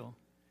it's real.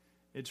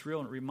 It's real.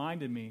 And it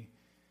reminded me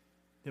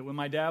that when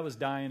my dad was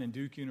dying in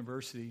Duke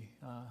University,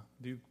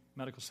 Duke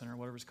Medical Center,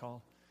 whatever it's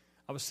called,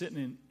 I was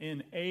sitting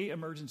in a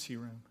emergency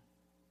room.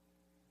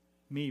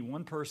 Me,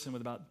 one person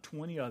with about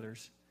 20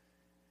 others.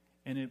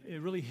 And it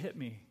really hit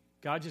me.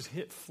 God just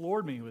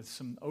floored me with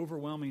some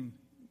overwhelming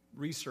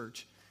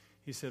research.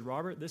 He said,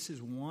 Robert, this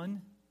is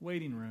one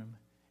waiting room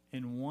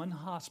in one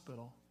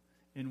hospital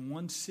in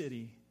one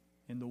city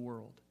in the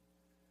world.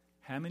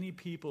 How many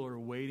people are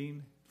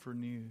waiting for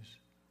news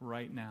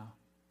right now?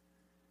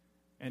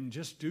 And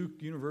just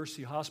Duke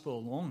University Hospital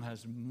alone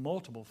has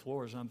multiple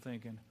floors. I'm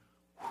thinking,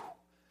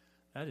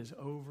 that is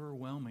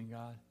overwhelming,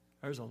 God.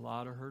 There's a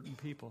lot of hurting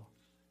people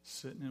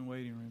sitting in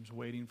waiting rooms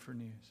waiting for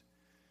news.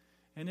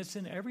 And it's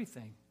in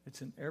everything.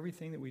 It's in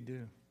everything that we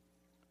do.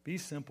 Be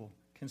simple.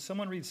 Can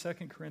someone read 2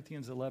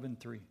 Corinthians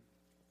 11:3?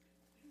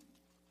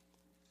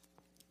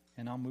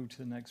 And I'll move to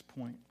the next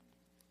point.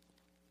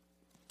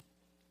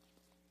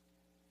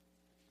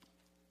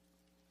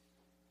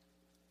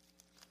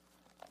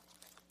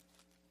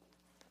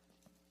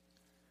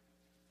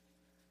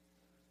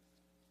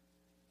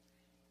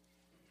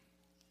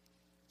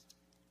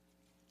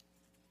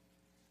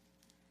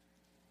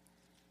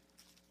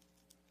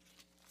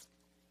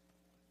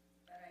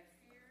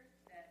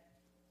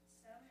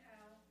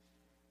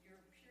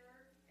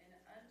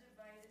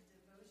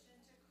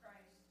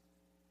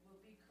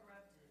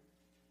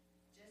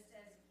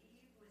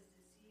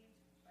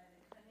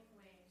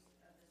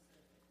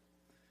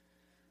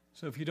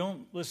 So if you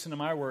don't listen to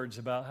my words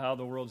about how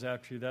the world's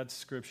after you, that's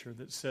scripture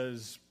that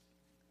says,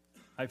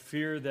 I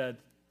fear that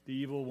the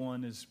evil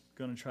one is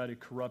going to try to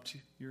corrupt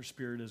your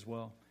spirit as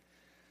well.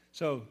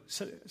 So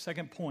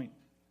second point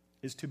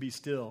is to be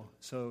still.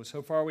 So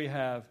far we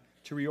have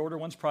to reorder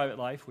one's private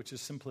life, which is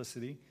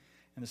simplicity.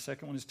 And the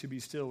second one is to be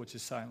still, which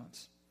is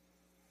silence.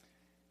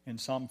 In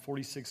Psalm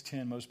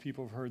 46:10, most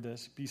people have heard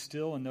this. Be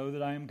still and know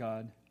that I am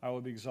God. I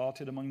will be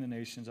exalted among the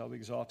nations. I will be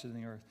exalted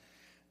in the earth.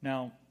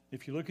 Now,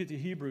 if you look at the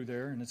Hebrew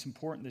there, and it's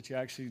important that you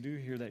actually do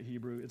hear that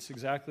Hebrew, it's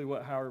exactly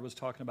what Howard was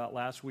talking about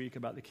last week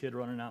about the kid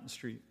running out in the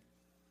street.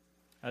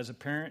 As a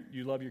parent,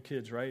 you love your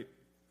kids, right?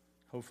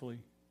 Hopefully,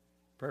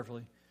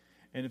 prayerfully.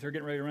 And if they're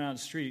getting ready to run out in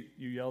the street,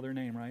 you yell their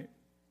name, right?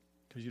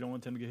 Because you don't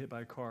want them to get hit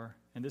by a car.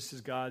 And this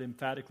is God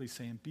emphatically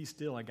saying, be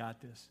still, I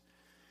got this.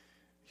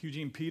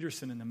 Eugene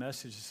Peterson in the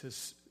Message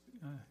says,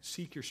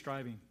 seek your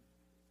striving.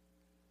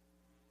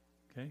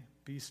 Okay?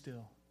 Be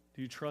still.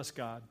 Do you trust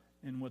God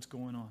in what's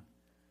going on?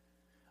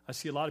 I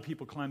see a lot of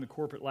people climb the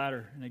corporate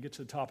ladder, and they get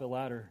to the top of the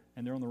ladder,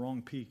 and they're on the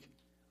wrong peak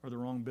or the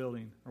wrong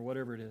building or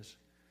whatever it is.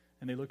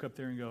 And they look up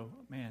there and go,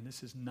 man,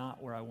 this is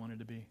not where I wanted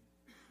to be.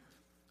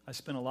 I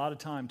spent a lot of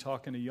time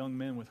talking to young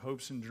men with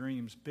hopes and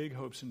dreams, big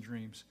hopes and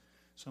dreams.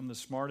 Some of the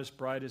smartest,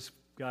 brightest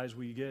guys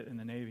we get in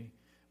the Navy,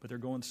 but they're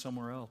going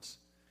somewhere else.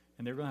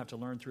 And they're going to have to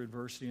learn through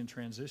adversity and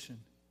transition.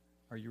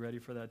 Are you ready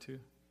for that too?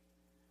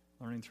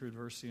 Learning through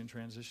adversity and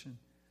transition.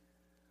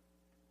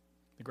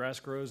 The grass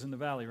grows in the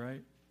valley,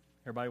 right?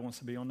 Everybody wants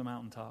to be on the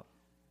mountaintop.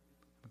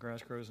 The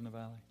grass grows in the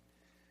valley.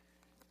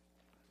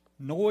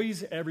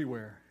 Noise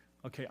everywhere.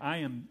 Okay, I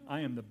am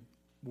the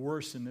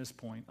worst in this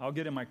point. I'll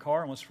get in my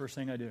car, and what's the first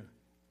thing I do?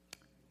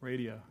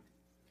 Radio.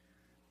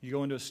 You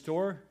go into a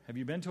store. Have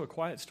you been to a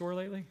quiet store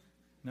lately?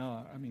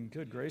 No, I mean,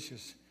 good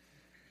gracious.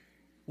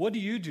 What do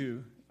you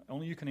do?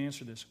 Only you can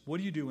answer this. What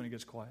do you do when it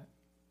gets quiet?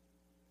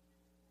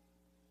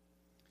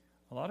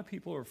 A lot of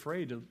people are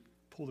afraid to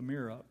pull the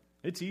mirror up.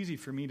 It's easy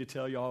for me to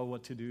tell y'all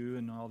what to do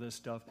and all this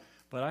stuff,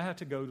 but I have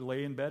to go to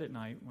lay in bed at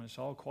night when it's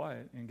all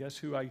quiet. And guess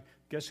who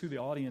the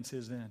audience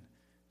is then?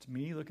 It's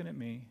me looking at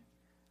me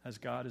as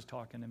God is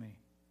talking to me.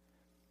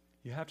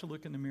 You have to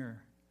look in the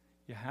mirror.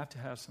 You have to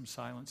have some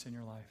silence in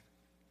your life.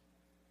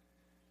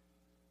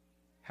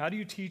 How do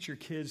you teach your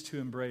kids to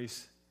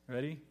embrace?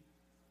 Ready?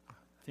 I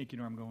think you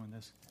know where I'm going with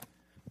this.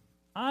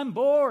 I'm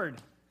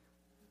bored.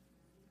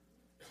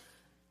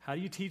 How do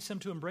you teach them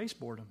to embrace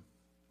boredom?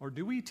 Or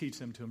do we teach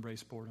them to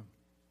embrace boredom?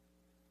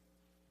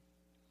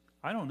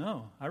 I don't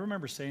know. I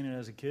remember saying it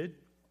as a kid.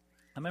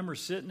 I remember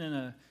sitting in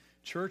a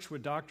church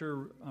with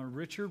Dr.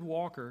 Richard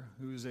Walker,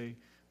 who's a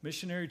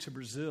missionary to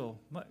Brazil,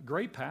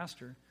 great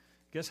pastor.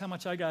 Guess how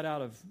much I got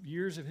out of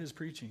years of his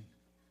preaching?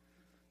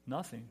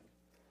 Nothing.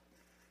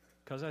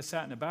 Because I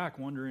sat in the back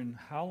wondering,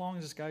 how long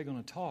is this guy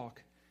going to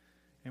talk?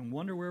 And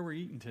wonder where we're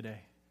eating today.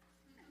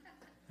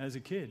 As a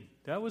kid.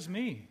 That was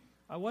me.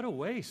 What a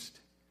waste.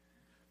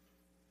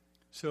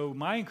 So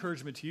my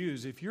encouragement to you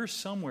is if you're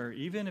somewhere,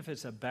 even if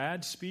it's a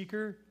bad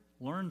speaker,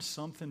 learn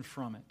something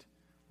from it.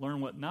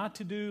 Learn what not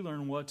to do,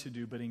 learn what to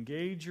do, but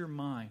engage your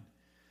mind.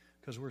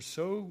 Because we're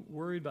so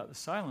worried about the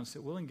silence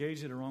that we'll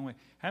engage it the wrong way.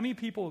 How many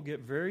people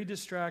get very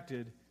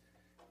distracted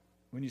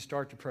when you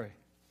start to pray?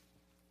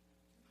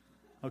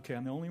 Okay,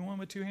 I'm the only one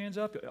with two hands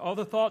up. All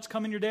the thoughts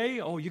come in your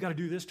day. Oh, you got to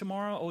do this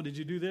tomorrow. Oh, did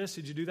you do this?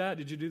 Did you do that?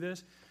 Did you do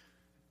this?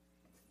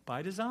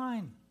 By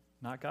design,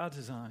 not God's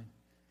design.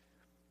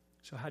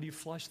 So how do you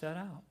flush that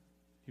out?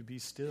 You be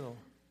still.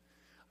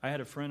 I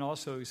had a friend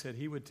also who said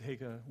he would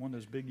take one of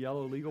those big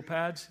yellow legal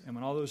pads, and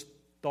when all those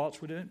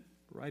thoughts would in,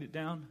 write it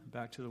down,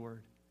 back to the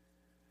Word,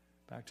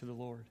 back to the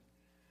Lord.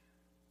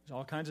 There's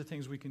all kinds of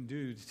things we can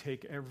do to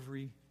take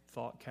every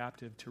thought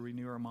captive, to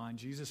renew our mind.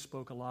 Jesus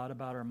spoke a lot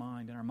about our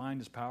mind, and our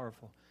mind is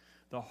powerful.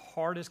 The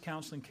hardest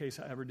counseling case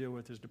I ever deal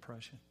with is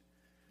depression.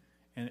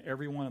 And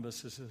every one of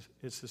us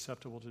is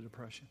susceptible to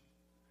depression.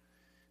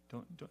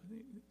 Don't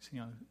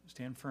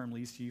stand firm,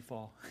 lest ye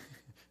fall.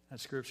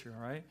 That's scripture,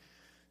 all right?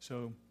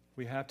 So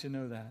we have to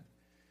know that.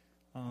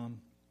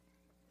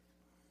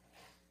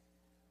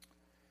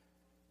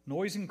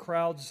 Noise and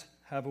crowds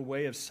have a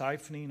way of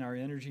siphoning our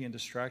energy and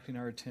distracting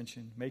our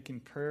attention, making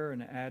prayer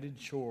an added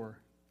chore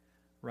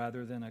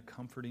rather than a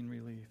comforting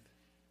relief.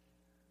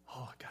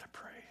 Oh, I got to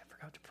pray. I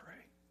forgot to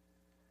pray.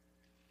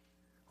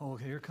 Oh,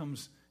 okay, here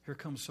comes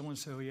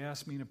so-and-so. He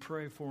asked me to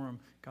pray for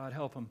him. God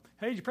help him.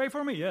 Hey, did you pray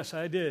for me? Yes,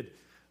 I did.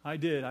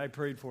 I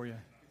prayed for you.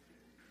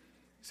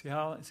 See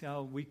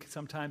how we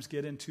sometimes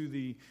get into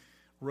the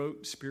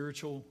rote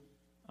spiritual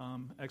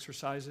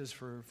exercises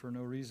for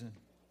no reason.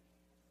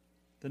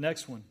 The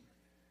next one.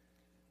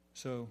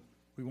 So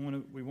we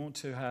want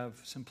to have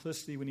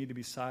simplicity. We need to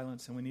be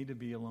silent, and we need to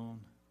be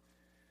alone.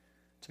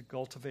 To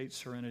cultivate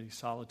serenity,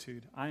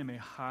 solitude. I am a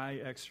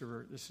high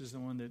extrovert. This is the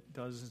one that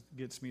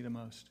gets me the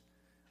most.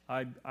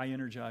 I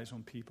energize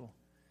on people.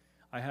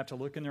 I have to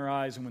look in their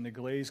eyes, and when the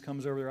glaze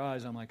comes over their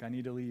eyes, I'm like, I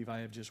need to leave.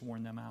 I have just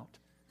worn them out.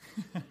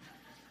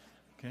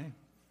 Okay?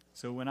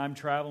 So when I'm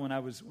traveling,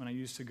 when I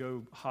used to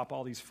go hop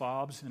all these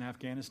fobs in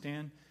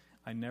Afghanistan,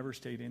 I never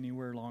stayed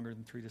anywhere longer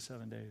than 3 to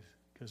 7 days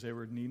because they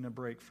were needing a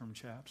break from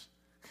chaps.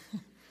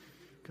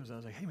 Because I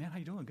was like, hey man, how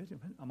you doing? Good.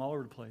 I'm all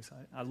over the place.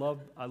 I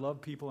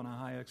love people, and I'm a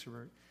high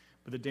extrovert.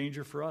 But the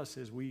danger for us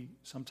is we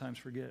sometimes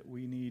forget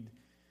we need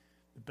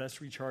the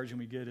best recharging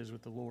we get is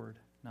with the Lord,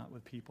 not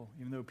with people,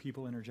 even though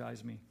people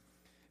energize me.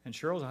 And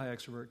Cheryl's a high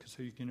extrovert,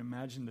 so you can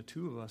imagine the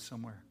two of us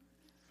somewhere.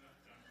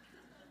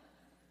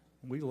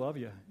 We love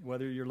you,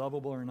 whether you're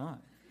lovable or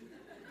not.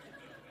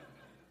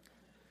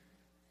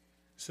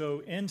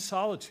 So in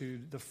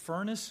solitude, the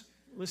furnace,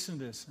 listen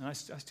to this, and I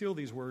steal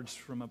these words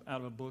from out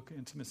of a book,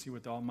 Intimacy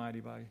with the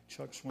Almighty by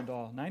Chuck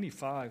Swindoll,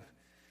 95.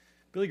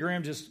 Billy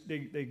Graham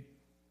they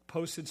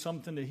posted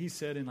something that he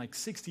said in like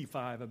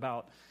 65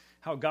 about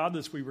how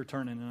godless we were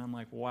turning, and I'm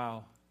like,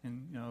 wow.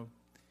 And,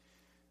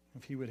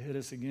 if he would hit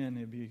us again,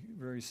 it'd be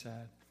very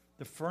sad.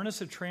 The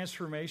furnace of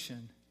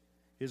transformation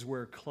is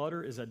where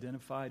clutter is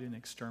identified and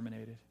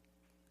exterminated.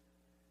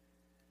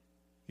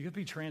 You have to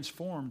be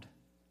transformed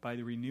by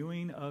the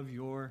renewing of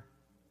your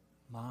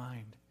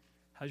mind.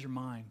 How's your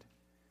mind?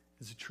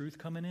 Is the truth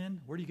coming in?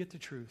 Where do you get the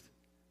truth?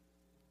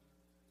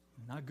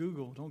 Not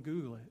Google. Don't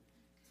Google it.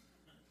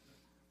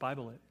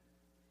 Bible it.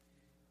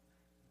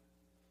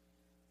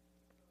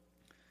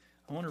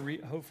 I want to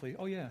read, hopefully,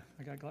 oh yeah,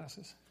 I got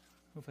glasses.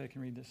 Hopefully I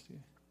can read this to you.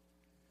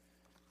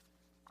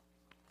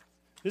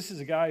 This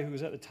is a guy who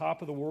was at the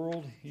top of the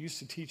world. He used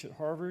to teach at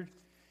Harvard,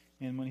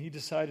 and when he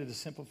decided to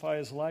simplify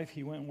his life,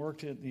 he went and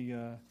worked at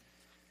the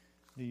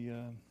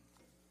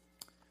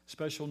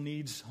special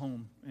needs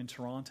home in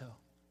Toronto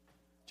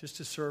just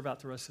to serve out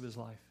the rest of his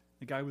life.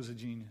 The guy was a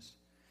genius.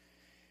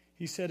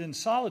 He said, in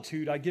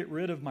solitude, I get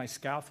rid of my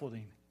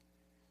scaffolding.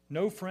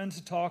 No friends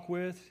to talk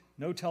with,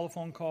 no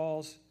telephone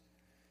calls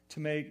to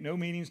make, no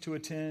meetings to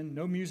attend,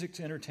 no music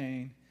to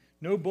entertain,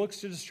 no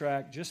books to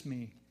distract, just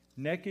me,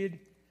 naked,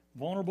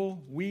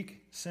 vulnerable,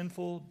 weak,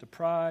 sinful,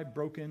 deprived,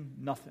 broken,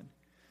 nothing.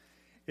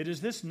 It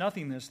is this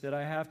nothingness that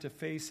I have to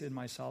face in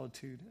my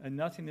solitude, a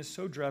nothingness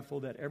so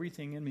dreadful that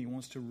everything in me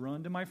wants to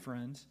run to my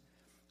friends,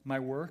 my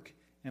work,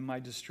 and my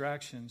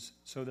distractions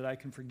so that I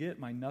can forget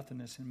my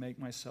nothingness and make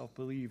myself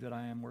believe that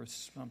I am worth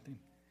something.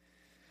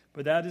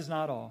 But that is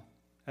not all.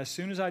 As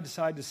soon as I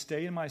decide to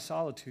stay in my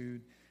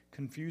solitude,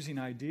 confusing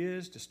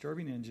ideas,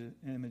 disturbing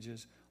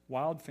images,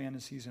 wild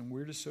fantasies, and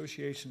weird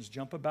associations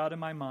jump about in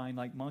my mind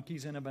like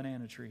monkeys in a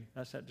banana tree.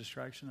 That's that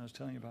distraction I was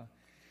telling you about.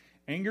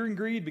 Anger and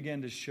greed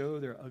began to show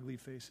their ugly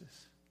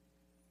faces.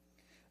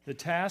 The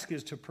task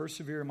is to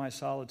persevere in my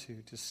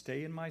solitude, to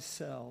stay in my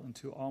cell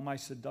until all my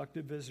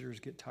seductive visitors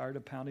get tired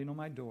of pounding on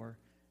my door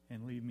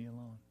and leave me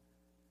alone.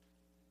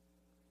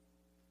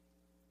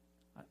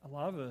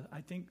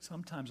 I think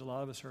sometimes a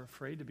lot of us are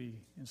afraid to be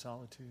in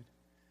solitude,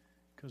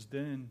 because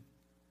then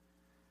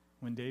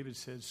when David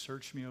said,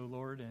 "Search me, O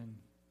Lord, and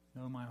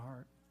know my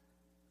heart,"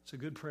 it's a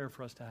good prayer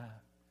for us to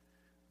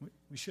have.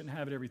 We shouldn't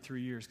have it every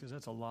 3 years, because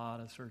that's a lot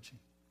of searching.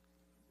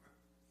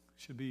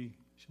 It should be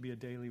a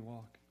daily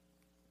walk.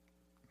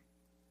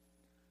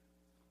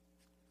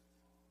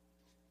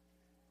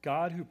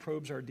 God, who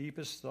probes our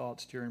deepest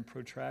thoughts during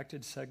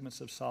protracted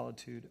segments of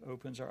solitude,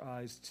 opens our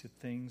eyes to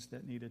things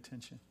that need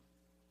attention.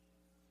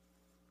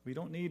 We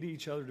don't need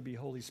each other to be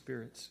Holy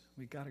Spirits.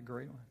 We got a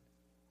great one.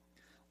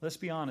 Let's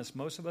be honest,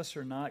 most of us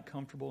are not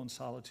comfortable in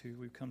solitude.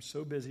 We've become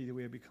so busy that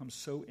we have become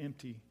so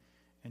empty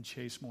and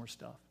chase more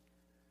stuff.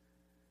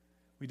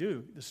 We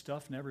do. The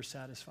stuff never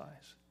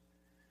satisfies.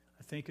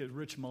 I think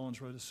Rich Mullins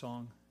wrote a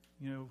song,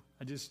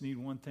 I just need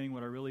one thing.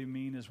 What I really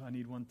mean is I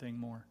need one thing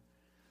more.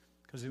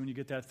 Because when you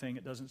get that thing,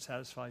 it doesn't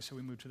satisfy, so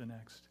we move to the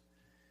next.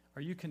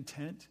 Are you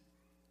content?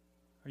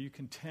 Are you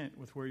content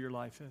with where your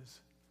life is?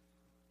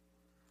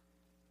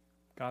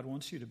 God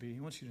wants you to be.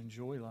 He wants you to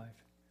enjoy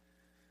life.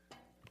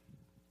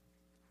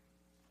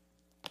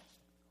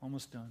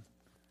 Almost done.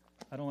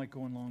 I don't like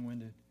going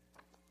long-winded.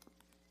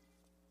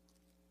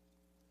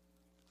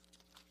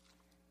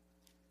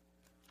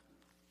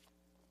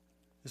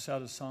 This is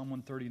out of Psalm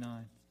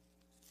 139.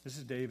 This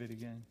is David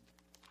again.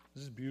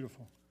 This is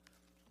beautiful.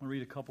 I'll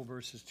read a couple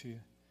verses to you.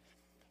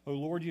 O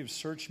Lord, you have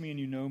searched me and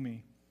you know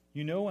me.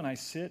 You know when I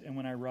sit and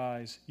when I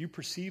rise. You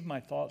perceive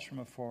my thoughts from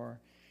afar.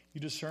 You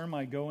discern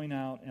my going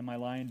out and my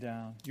lying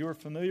down. You are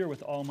familiar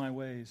with all my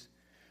ways.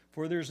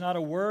 For there is not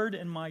a word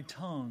in my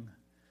tongue.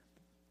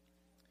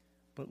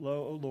 But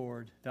lo, O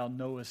Lord, thou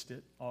knowest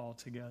it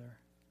altogether.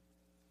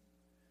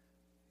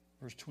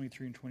 Verse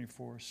 23 and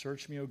 24.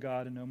 Search me, O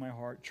God, and know my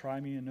heart. Try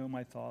me and know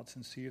my thoughts,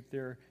 and see if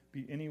there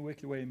be any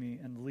wicked way in me,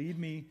 and lead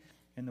me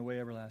in the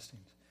way everlasting.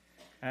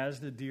 As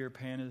the deer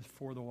panteth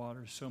for the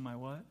water, so my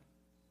what?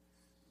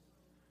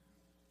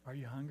 Are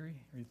you hungry?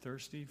 Are you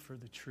thirsty for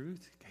the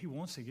truth? He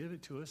wants to give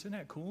it to us. Isn't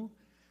that cool?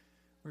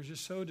 We're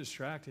just so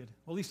distracted.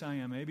 Well, at least I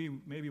am.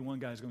 Maybe one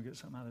guy's going to get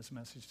something out of this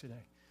message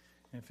today,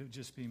 if it would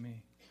just be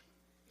me.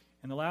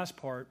 And the last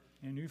part,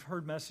 and you've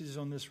heard messages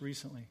on this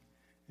recently,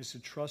 is to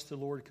trust the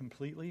Lord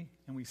completely.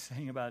 And we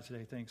sang about it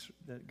today. Thanks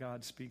that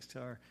God speaks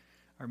to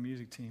our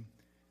music team.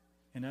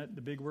 And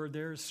the big word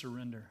there is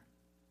surrender.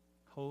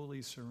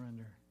 Holy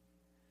surrender.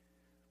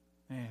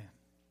 Man.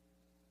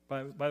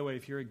 By the way,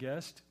 if you're a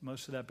guest,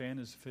 most of that band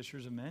is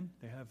Fishers of Men.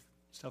 They have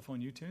stuff on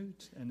YouTube,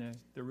 and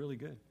they're really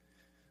good.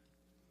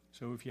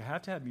 So if you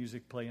have to have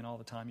music playing all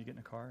the time, you get in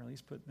a car, at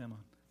least put them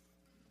on.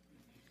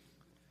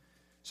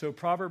 So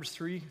Proverbs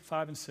 3,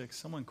 5, and 6.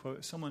 Someone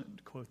quote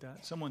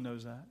that. Someone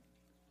knows that.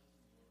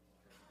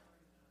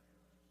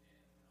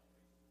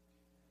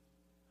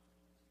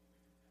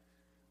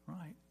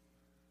 Right.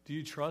 Do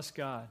you trust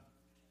God?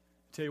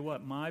 Tell you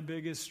what, my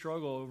biggest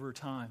struggle over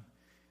time,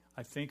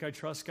 I think I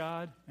trust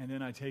God, and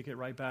then I take it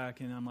right back,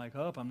 and I'm like,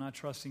 I'm not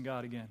trusting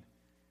God again.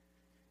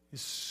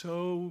 It's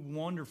so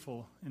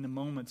wonderful in the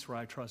moments where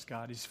I trust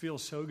God. It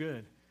feels so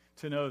good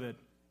to know that,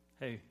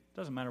 hey, it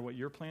doesn't matter what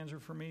your plans are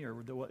for me or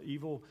what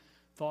evil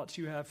thoughts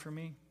you have for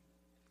me,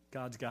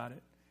 God's got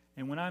it.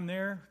 And when I'm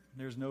there,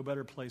 there's no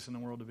better place in the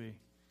world to be.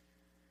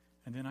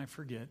 And then I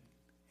forget,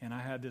 and I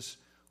had this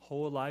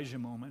whole Elijah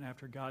moment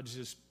after God's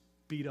just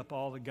beat up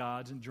all the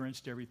gods and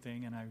drenched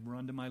everything, and I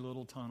run to my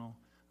little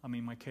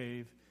my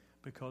cave,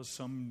 because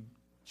some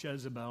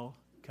Jezebel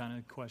kind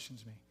of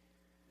questions me.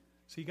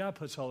 See, God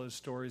puts all those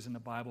stories in the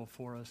Bible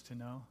for us to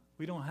know.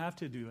 We don't have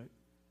to do it.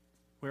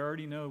 We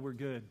already know we're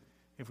good.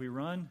 If we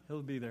run,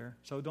 He'll be there.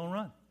 So don't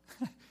run.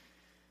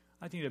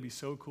 I think that'd be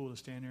so cool to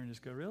stand there and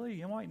just go, really?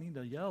 You might need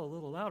to yell a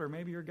little louder.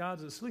 Maybe your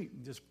God's asleep.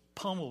 And just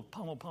pummel.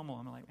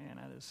 I'm like, man,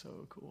 that is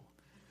so cool.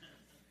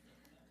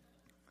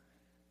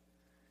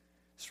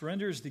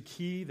 Surrender is the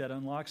key that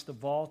unlocks the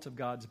vault of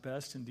God's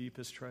best and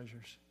deepest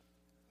treasures.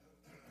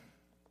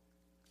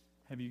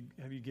 Have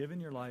you given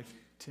your life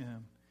to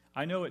Him?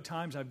 I know at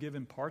times I've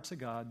given parts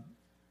of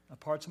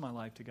my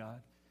life to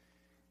God.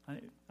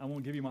 I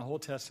won't give you my whole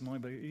testimony,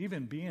 but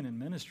even being in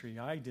ministry,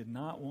 I did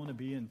not want to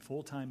be in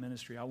full-time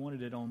ministry. I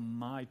wanted it on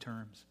my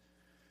terms.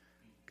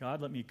 God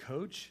let me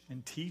coach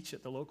and teach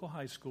at the local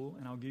high school,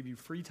 and I'll give you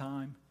free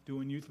time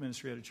doing youth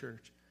ministry at a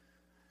church.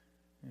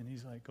 And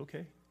He's like,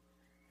 okay.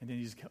 And then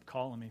He just kept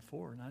calling me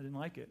forward, and I didn't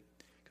like it.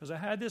 Because I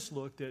had this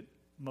look that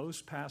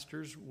most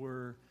pastors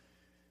were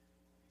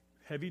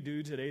heavy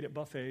dudes that ate at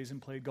buffets and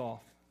played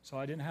golf. So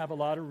I didn't have a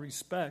lot of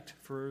respect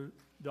for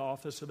the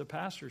office of the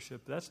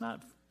pastorship.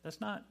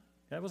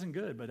 That wasn't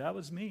good, but that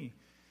was me.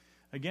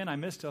 Again, I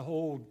missed a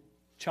whole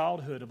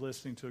childhood of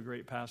listening to a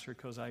great pastor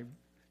because I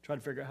tried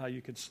to figure out how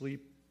you could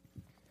sleep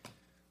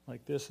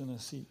like this in a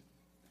seat.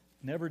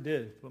 Never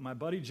did, but my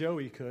buddy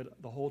Joey could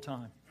the whole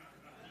time.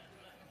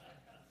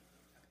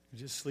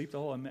 Just sleep the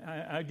whole time.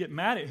 I'd get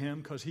mad at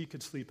him because he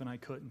could sleep and I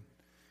couldn't.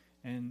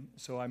 And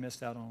so I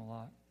missed out on a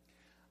lot.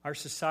 Our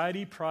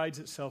society prides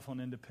itself on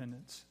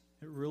independence.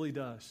 It really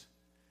does.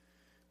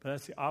 But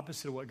that's the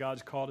opposite of what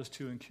God's called us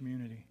to in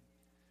community.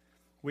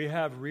 We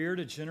have reared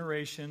a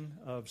generation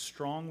of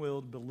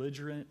strong-willed,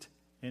 belligerent,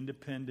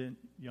 independent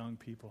young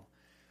people.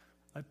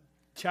 A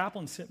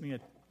chaplain sent me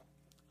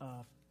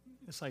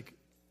it's like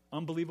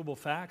unbelievable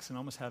facts, and I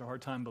almost had a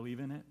hard time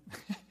believing it.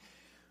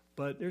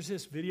 But there's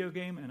this video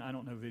game, and I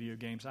don't know video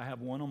games. I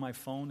have one on my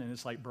phone, and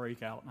it's like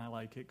Breakout, and I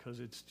like it because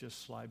it's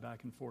just slide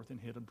back and forth and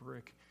hit a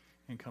brick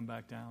and come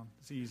back down.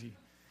 It's easy.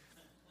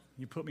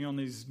 You put me on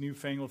these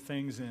newfangled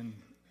things, and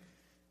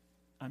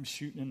I'm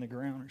shooting in the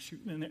ground or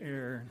shooting in the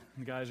air,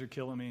 and the guys are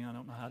killing me. I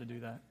don't know how to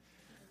do that.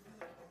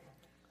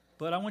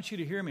 But I want you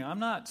to hear me. I'm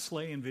not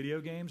slaying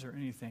video games or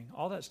anything.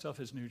 All that stuff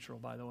is neutral,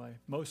 by the way.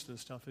 Most of the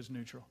stuff is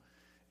neutral.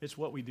 It's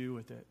what we do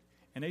with it.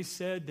 And they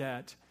said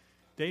that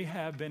they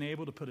have been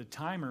able to put a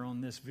timer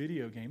on this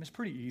video game. It's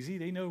pretty easy.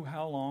 They know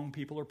how long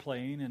people are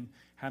playing and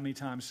how many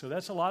times. So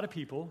that's a lot of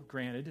people,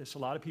 granted. It's a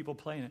lot of people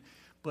playing it.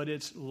 But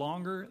it's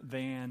longer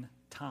than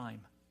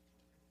time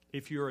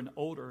if you're an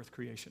old earth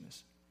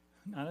creationist.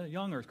 Not a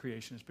young earth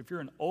creationist, but if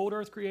you're an old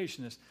earth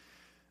creationist,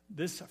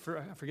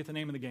 I forget the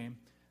name of the game,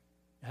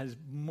 has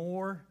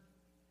more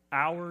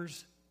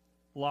hours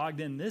logged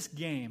in this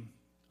game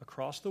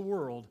across the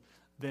world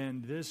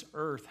than this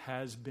earth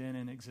has been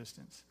in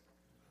existence.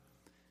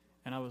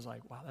 And I was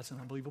like, wow, that's an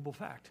unbelievable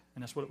fact.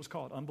 And that's what it was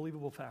called,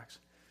 Unbelievable Facts.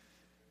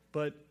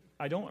 But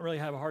I don't really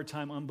have a hard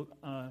time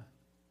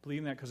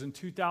believing that, because in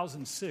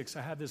 2006,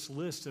 I had this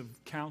list of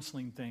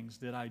counseling things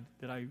that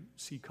I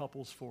see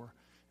couples for.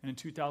 And in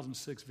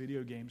 2006,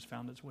 video games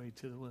found its way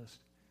to the list.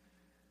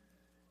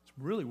 It's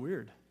really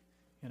weird,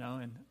 and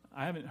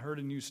I haven't heard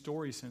a new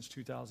story since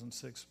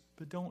 2006,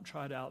 but don't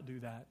try to outdo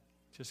that.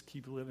 Just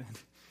keep living.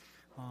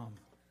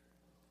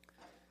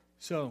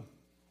 So,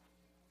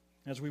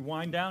 as we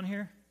wind down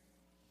here,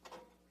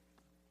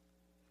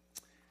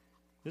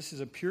 this is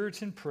a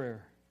Puritan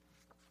prayer.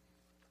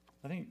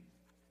 I think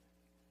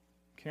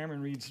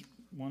Cameron reads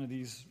one of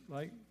these,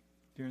 right,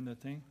 during the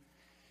thing.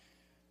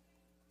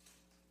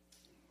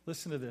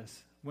 Listen to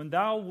this. When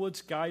thou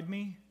wouldst guide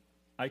me,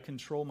 I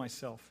control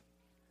myself.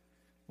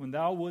 When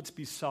thou wouldst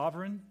be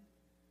sovereign,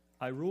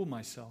 I rule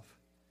myself.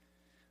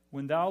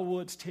 When thou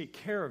wouldst take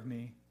care of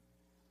me,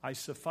 I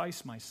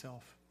suffice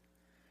myself.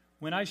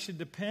 When I should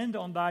depend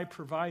on thy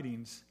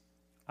providings,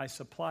 I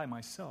supply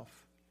myself.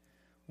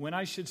 When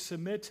I should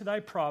submit to thy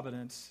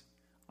providence,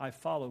 I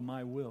follow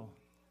my will.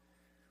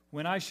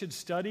 When I should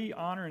study,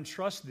 honor, and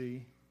trust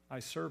thee, I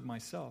serve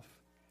myself.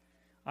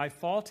 I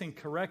fault and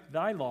correct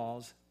thy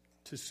laws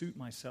to suit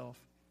myself.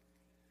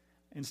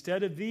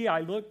 Instead of thee,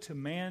 I look to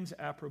man's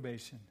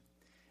approbation,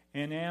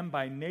 and am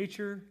by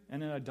nature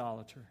an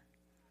idolater.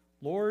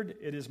 Lord,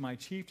 it is my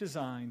chief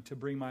design to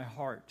bring my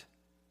heart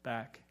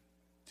back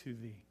to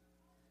thee.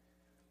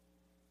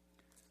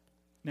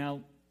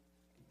 Now,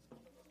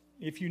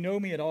 if you know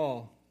me at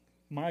all,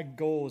 my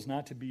goal is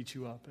not to beat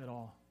you up at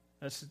all.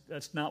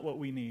 That's not what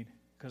we need,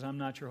 because I'm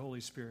not your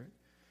Holy Spirit.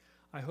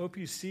 I hope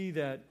you see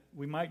that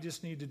we might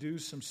just need to do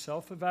some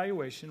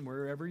self-evaluation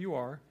wherever you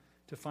are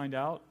to find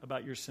out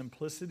about your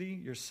simplicity,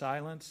 your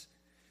silence,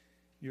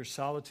 your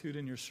solitude,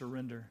 and your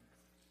surrender,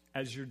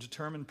 as your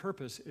determined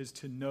purpose is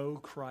to know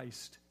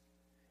Christ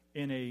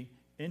in a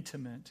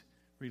intimate,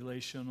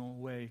 relational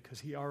way, because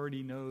he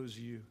already knows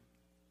you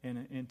in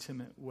an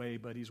intimate way,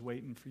 but he's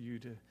waiting for you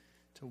to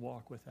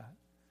walk with that.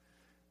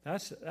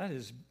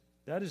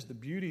 That is the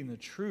beauty and the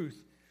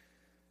truth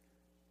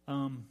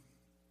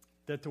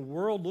that the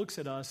world looks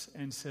at us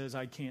and says,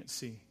 I can't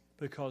see.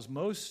 Because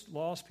most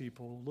lost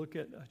people look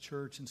at a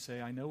church and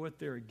say, I know what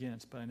they're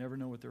against, but I never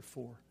know what they're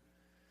for.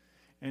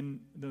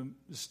 And the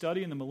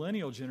study in the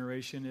millennial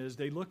generation is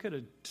they look at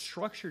a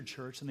structured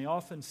church and they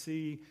often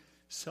see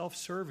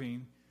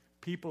self-serving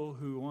people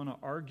who want to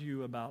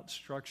argue about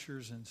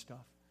structures and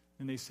stuff.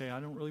 And they say, I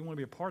don't really want to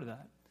be a part of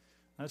that.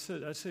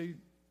 That's a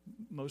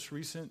most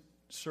recent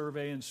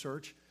survey and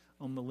search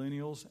on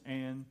millennials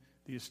and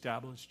the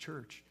established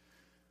church.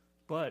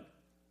 But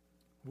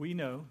we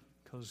know,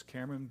 because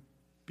Cameron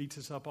beats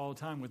us up all the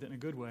time with it in a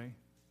good way,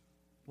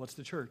 what's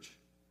the church?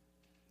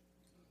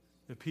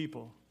 The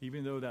people,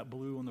 even though that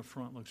blue on the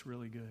front looks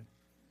really good.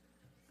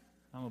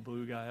 I'm a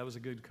blue guy. That was a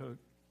good coat.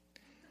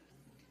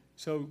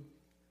 So,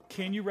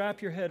 can you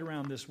wrap your head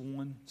around this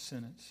one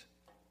sentence?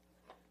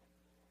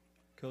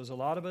 Because a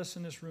lot of us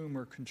in this room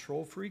are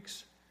control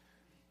freaks,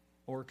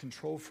 or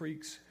control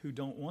freaks who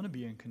don't want to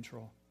be in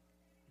control.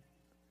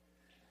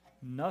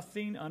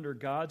 Nothing under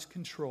God's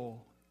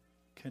control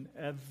can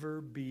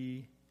ever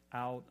be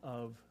out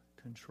of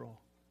control.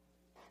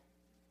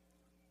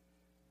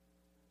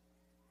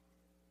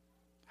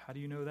 How do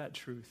you know that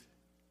truth?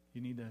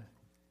 You need to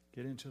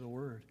get into the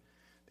Word.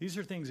 These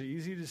are things that are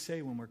easy to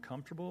say when we're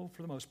comfortable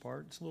for the most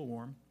part. It's a little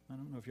warm. I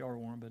don't know if y'all are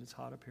warm, but it's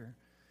hot up here.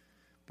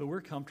 But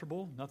we're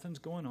comfortable. Nothing's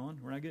going on.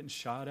 We're not getting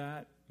shot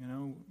at. You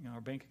know, our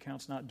bank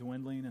account's not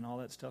dwindling and all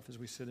that stuff as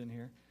we sit in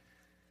here.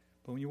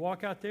 But when you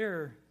walk out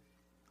there,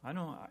 I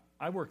know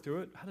I work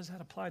through it. How does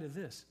that apply to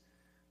this?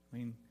 I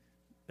mean,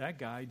 that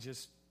guy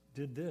just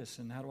did this,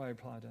 and how do I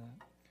apply to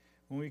that?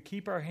 When we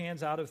keep our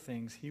hands out of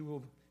things,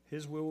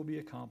 His will will be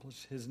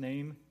accomplished. His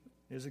name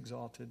is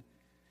exalted.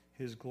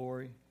 His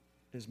glory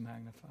is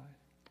magnified.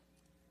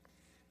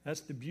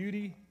 That's the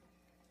beauty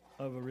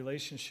of a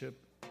relationship,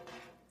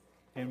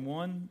 and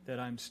one that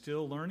I'm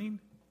still learning,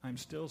 I'm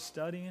still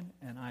studying,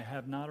 and I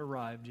have not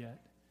arrived yet.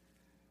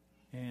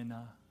 And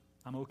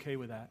I'm okay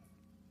with that.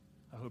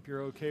 I hope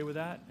you're okay with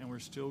that, and we're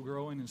still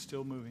growing and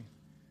still moving.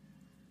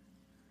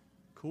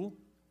 Cool?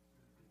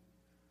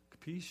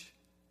 Capiche?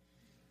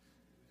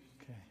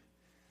 Okay.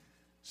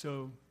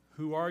 So,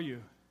 who are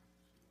you?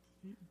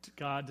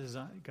 God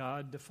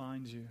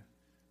defines you.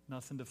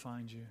 Nothing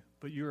defines you.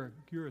 But you're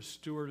a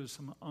steward of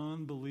some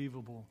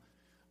unbelievable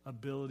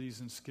abilities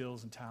and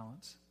skills and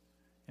talents.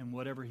 And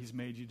whatever He's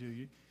made you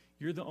do,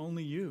 you're the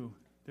only you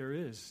there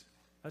is.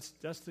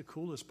 That's the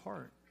coolest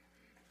part.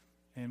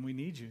 And we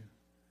need you.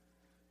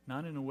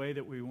 Not in a way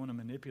that we want to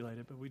manipulate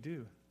it, but we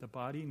do. The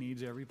body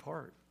needs every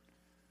part.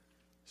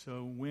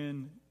 So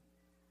when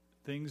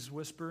things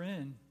whisper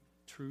in,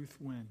 truth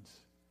wins.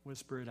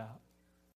 Whisper it out.